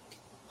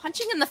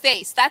punching in the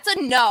face. That's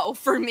a no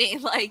for me.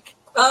 Like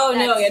Oh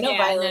no, That's- no yeah,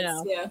 violence.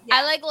 no. Yeah. Yeah.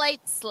 I like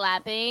light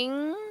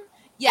slapping.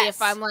 yes,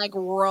 If I'm like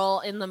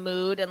real in the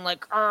mood and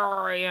like,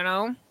 you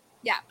know?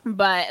 Yeah.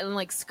 But and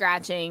like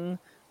scratching,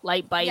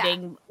 light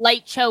biting,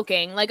 light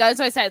choking. Like that's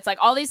what I said. It's like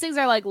all these things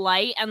are like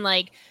light and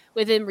like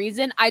within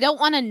reason. I don't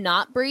want to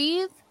not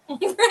breathe. Or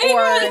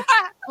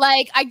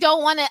like I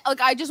don't want to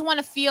like I just want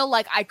to feel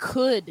like I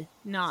could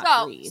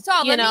not breathe. So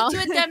you let know? me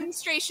do a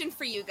demonstration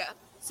for you, go.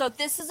 So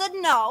this is a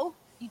no.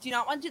 You do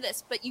not want to do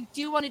this, but you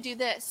do want to do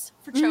this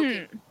for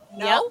choking.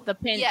 No. Yep, the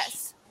pinch.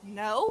 Yes.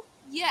 No.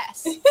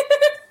 Yes.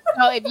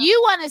 So if you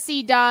want to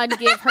see Dawn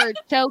give her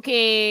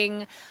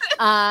choking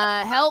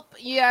help,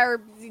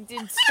 your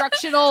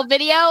instructional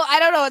video, I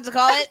don't know what to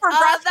call it. For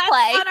breath that's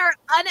play. on our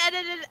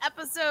unedited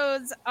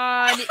episodes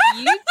on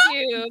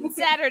YouTube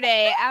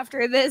Saturday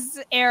after this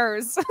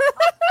airs. For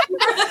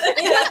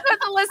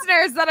the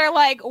listeners that are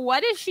like,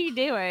 what is she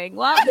doing?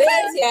 Well,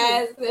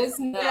 This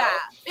no. yeah,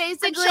 I'm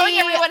basically, showing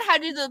everyone how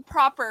to do the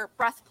proper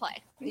breath play.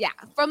 yeah,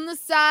 from the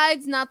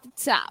sides, not the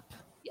top.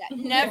 Yeah.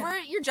 Never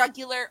your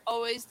jugular,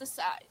 always the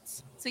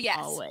sides. So yes.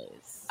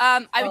 Always. I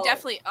would Always.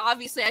 definitely,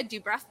 obviously, I'd do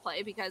breath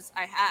play because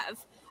I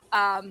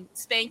have.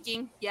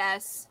 Spanking,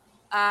 yes.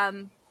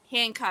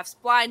 Handcuffs,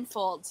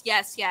 blindfolds,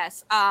 yes.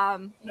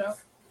 No.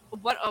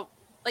 What? Oh,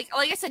 like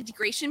I said,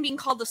 degradation, being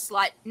called a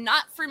slut,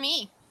 not for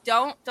me.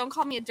 Don't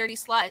call me a dirty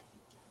slut.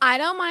 I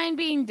don't mind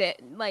being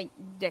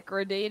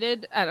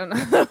degraded. I don't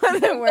know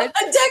the word.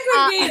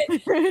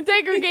 Degraded.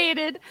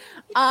 Degraded.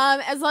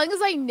 As long as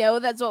I know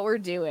that's what we're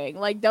doing.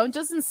 Like, don't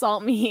just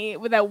insult me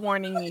without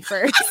warning me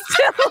first.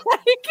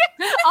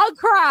 Like, I'll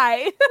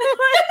cry.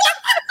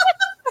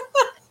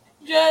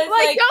 Just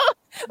Like,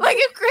 like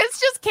if Chris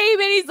just came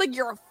in, he's like,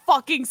 "You're a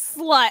fucking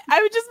slut."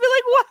 I would just be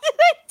like, "What did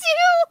I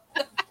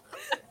do?"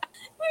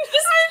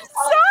 I'm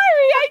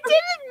sorry, I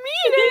didn't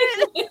mean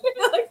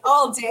it. like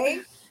all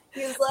day.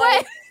 He's But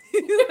like,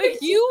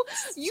 like you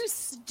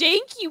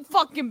stink, you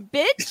fucking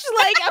bitch.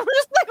 Like I'm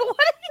just like, what?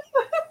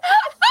 Are you?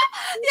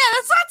 Yeah,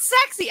 that's not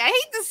sexy. I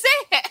hate to say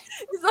it.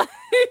 He's like,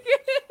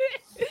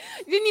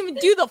 you didn't even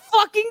do the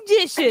fucking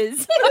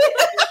dishes.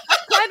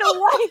 What kind of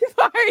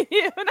wife are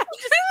you? And I'm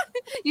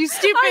just, You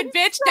stupid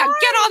bitch. Now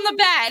get on the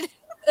bed.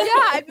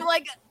 yeah, I'd be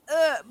like,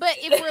 but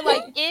if we're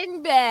like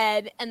in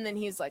bed and then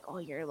he's like, "Oh,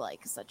 you're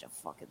like such a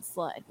fucking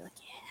slut," I'd be like,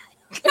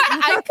 "Yeah."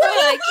 I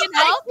could, you know.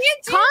 I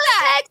can't do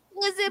that.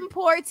 Context is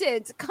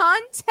important.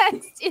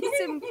 Context is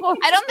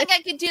important. I don't think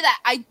I could do that.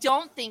 I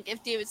don't think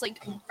if David's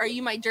like, "Are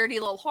you my dirty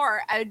little whore?"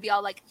 I would be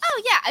all like,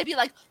 "Oh yeah." I'd be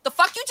like, "The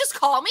fuck you just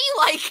call me?"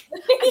 Like,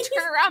 I'd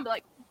turn around and be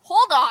like,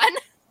 "Hold on."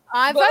 If But,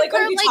 I'm like, when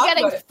you currently talk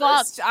getting about it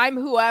fucked, first. I'm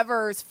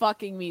whoever's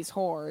fucking me's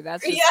whore.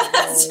 That's just yeah,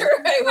 that's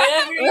right.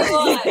 Whatever you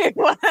want.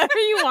 Whatever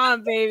you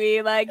want,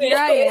 baby. Like here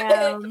I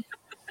am.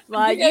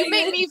 Like Yeah, you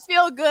make me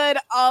feel good,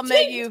 I'll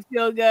make you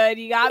feel good.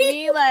 You got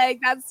me? Like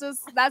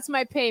that's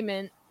my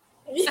payment.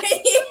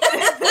 Like,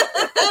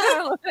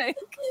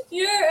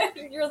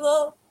 your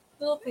little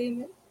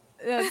payment.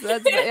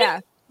 that's yeah.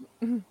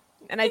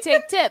 And I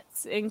take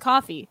tips in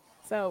coffee,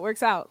 so it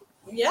works out.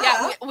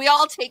 Yeah. we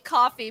all take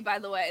coffee, by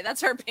the way.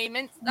 That's our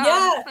payment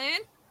Yeah. plan.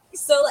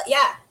 So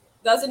yeah,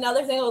 that's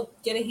another thing I'll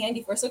get a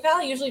handy for. So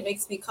Kyle usually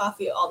makes me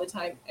coffee all the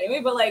time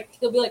anyway, but like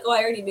he'll be like, "Oh,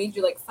 I already made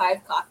you like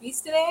 5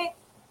 coffees today."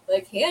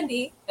 Like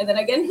handy, and then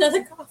I get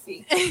another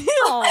coffee.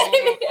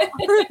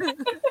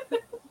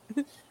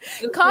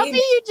 Coffee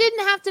you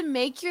didn't have to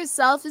make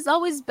yourself is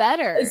always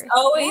better. is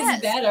always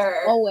Yes.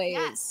 better. Always.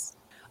 Yes.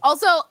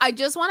 Also, I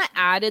just want to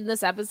add in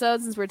this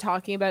episode, since we're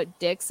talking about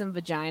dicks and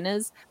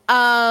vaginas,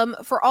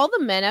 for all the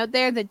men out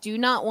there that do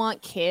not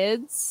want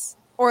kids,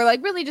 or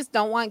like really just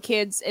don't want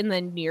kids in the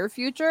near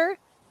future,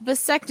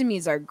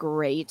 vasectomies are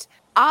great.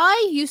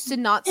 I used to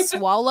not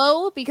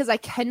swallow because I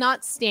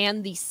cannot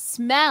stand the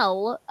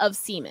smell of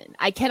semen.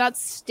 I cannot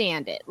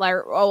stand it. Like,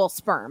 well,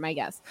 sperm, I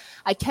guess.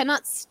 I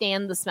cannot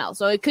stand the smell.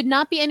 So it could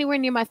not be anywhere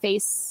near my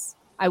face.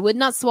 I would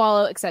not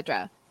swallow,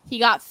 etc. He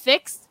got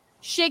fixed.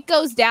 Shit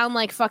goes down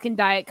like fucking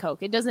Diet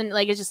Coke. It doesn't,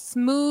 like, it's just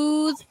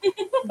smooth.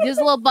 Just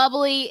a little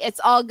bubbly. It's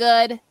all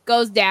good.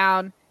 Goes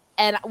down.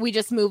 And we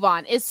just move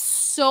on. It's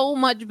so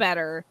much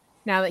better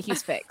now that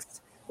he's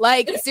fixed.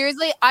 Like,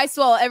 seriously, I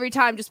swallow every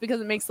time just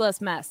because it makes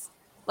less mess.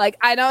 Like,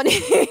 I don't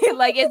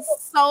like,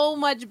 it's so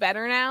much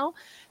better now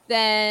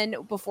than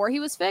before he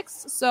was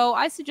fixed. So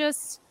I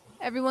suggest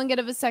everyone get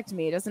a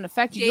vasectomy. It doesn't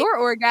affect your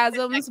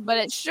orgasms, but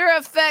it sure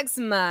affects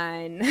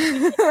mine.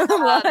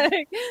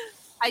 Like,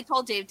 I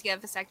told Dave to get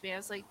a vasectomy. I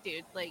was like,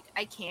 dude, like,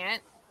 I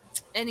can't.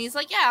 And he's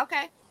like, yeah,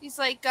 okay. He's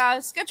like,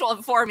 schedule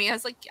it for me. I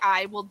was like,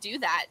 I will do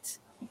that.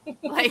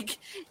 Like,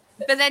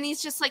 but then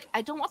he's just like,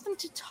 I don't want them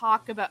to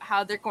talk about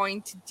how they're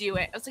going to do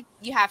it. I was like,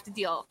 you have to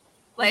deal.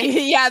 Like,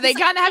 yeah, they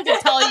kind of have to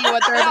tell you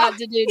what they're about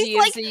to do to you,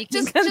 like, so you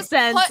can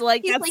consent.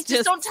 Like, he's that's like,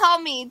 just don't tell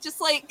me. Just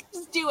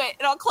do it,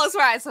 and I'll close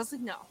my eyes. So I was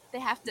like, no, they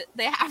have to.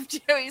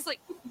 He's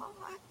like, fuck.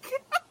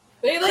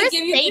 They like Chris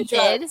give you the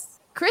fainted. drugs.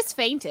 Chris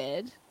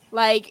fainted.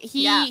 Like,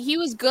 he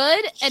was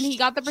good, and he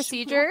got the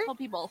procedure. Tell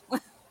people.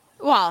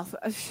 Well,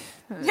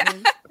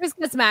 Chris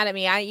gets mad at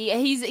me.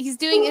 He's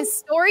doing, his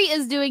story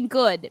is doing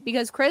good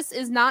because Chris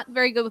is not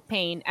very good with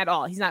pain at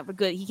all. He's not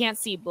good. He can't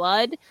see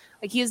blood.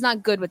 Like, he is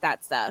not good with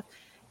that stuff.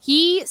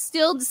 He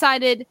still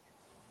decided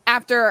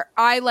after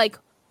I like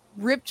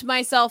ripped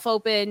myself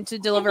open to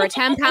deliver a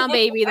 10-pound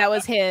baby that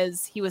was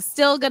his, he was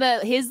still gonna,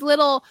 his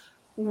little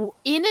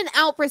in and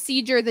out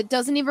procedure that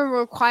doesn't even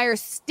require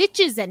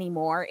stitches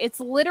anymore. It's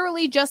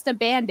literally just a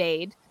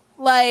Band-Aid.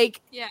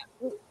 Like, yeah,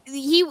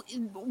 he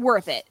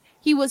worth it.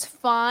 He was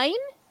fine,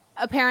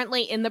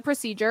 apparently, in the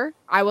procedure.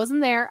 I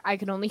wasn't there. I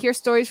could only hear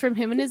stories from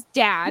him and his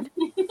dad,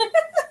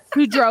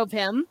 who drove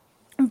him.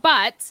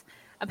 But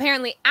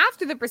apparently,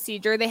 after the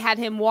procedure, they had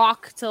him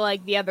walk to,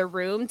 like, the other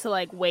room to,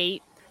 like,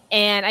 wait.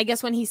 And I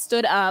guess when he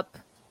stood up,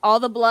 all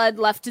the blood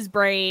left his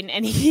brain,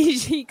 and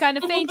he kind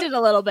of fainted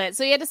a little bit.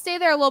 So he had to stay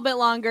there a little bit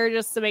longer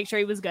just to make sure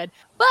he was good.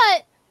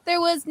 But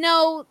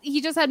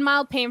he just had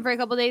mild pain for a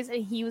couple of days,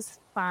 and he was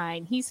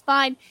fine. He's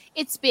fine.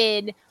 It's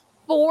been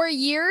 4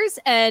 years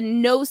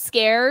and no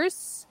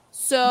scares.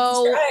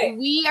 So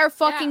we are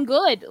fucking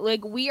good.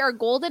 Like, we are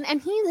golden.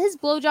 And his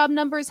blowjob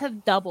numbers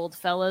have doubled,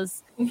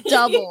 fellas.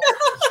 Doubled.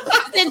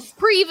 Since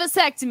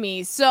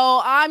pre-vasectomy.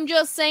 So I'm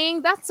just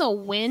saying that's a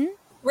win.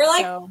 We're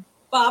like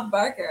Bob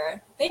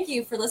Barker. Thank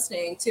you for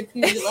listening to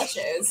Opinionated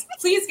Lushes.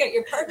 Please get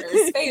your partner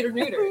spayed or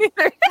neutered.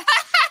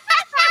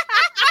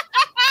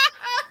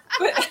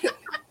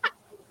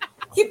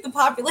 Keep the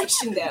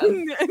population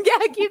down.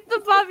 Yeah, keep the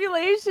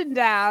population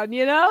down,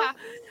 you know?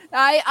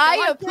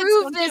 I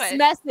approve this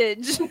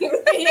message.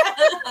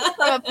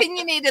 From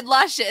Opinionated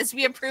Lushes,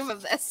 we approve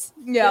of this.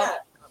 Yeah.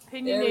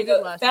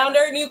 Opinionated Lushes. Found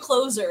our new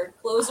closer.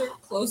 Closer.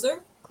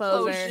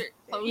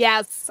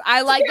 Yes,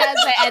 I like that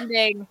as the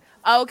ending.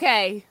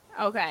 Okay.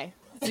 Do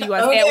you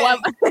want to say it one?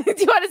 Do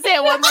you want to say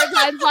it one more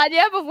time,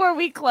 Sonia, before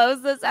we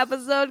close this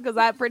episode? Because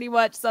that pretty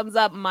much sums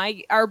up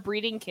our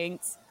breeding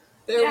kinks.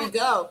 There we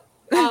go.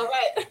 All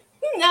right.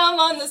 Now I'm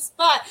on the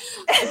spot.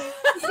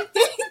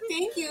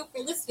 Thank you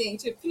for listening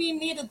to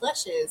Opinionated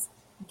Lushes.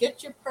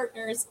 Get your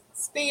partners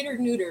spayed or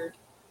neutered.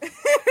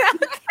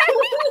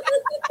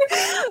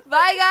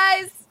 Bye,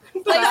 guys.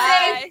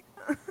 Bye.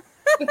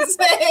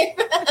 Safe.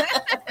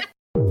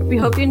 We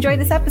hope you enjoyed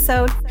this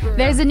episode.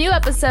 There's a new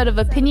episode of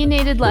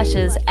Opinionated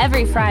Lushes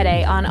every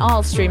Friday on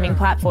all streaming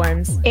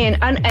platforms. An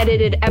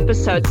unedited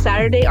episode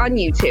Saturday on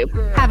YouTube.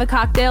 Have a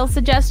cocktail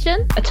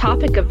suggestion? A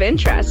topic of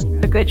interest.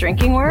 A good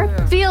drinking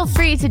word? Feel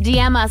free to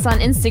DM us on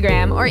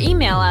Instagram or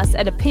email us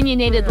at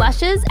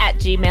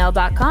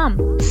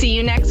opinionatedlushes@gmail.com. See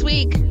you next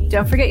week.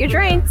 Don't forget your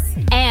drinks.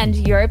 And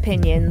your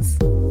opinions.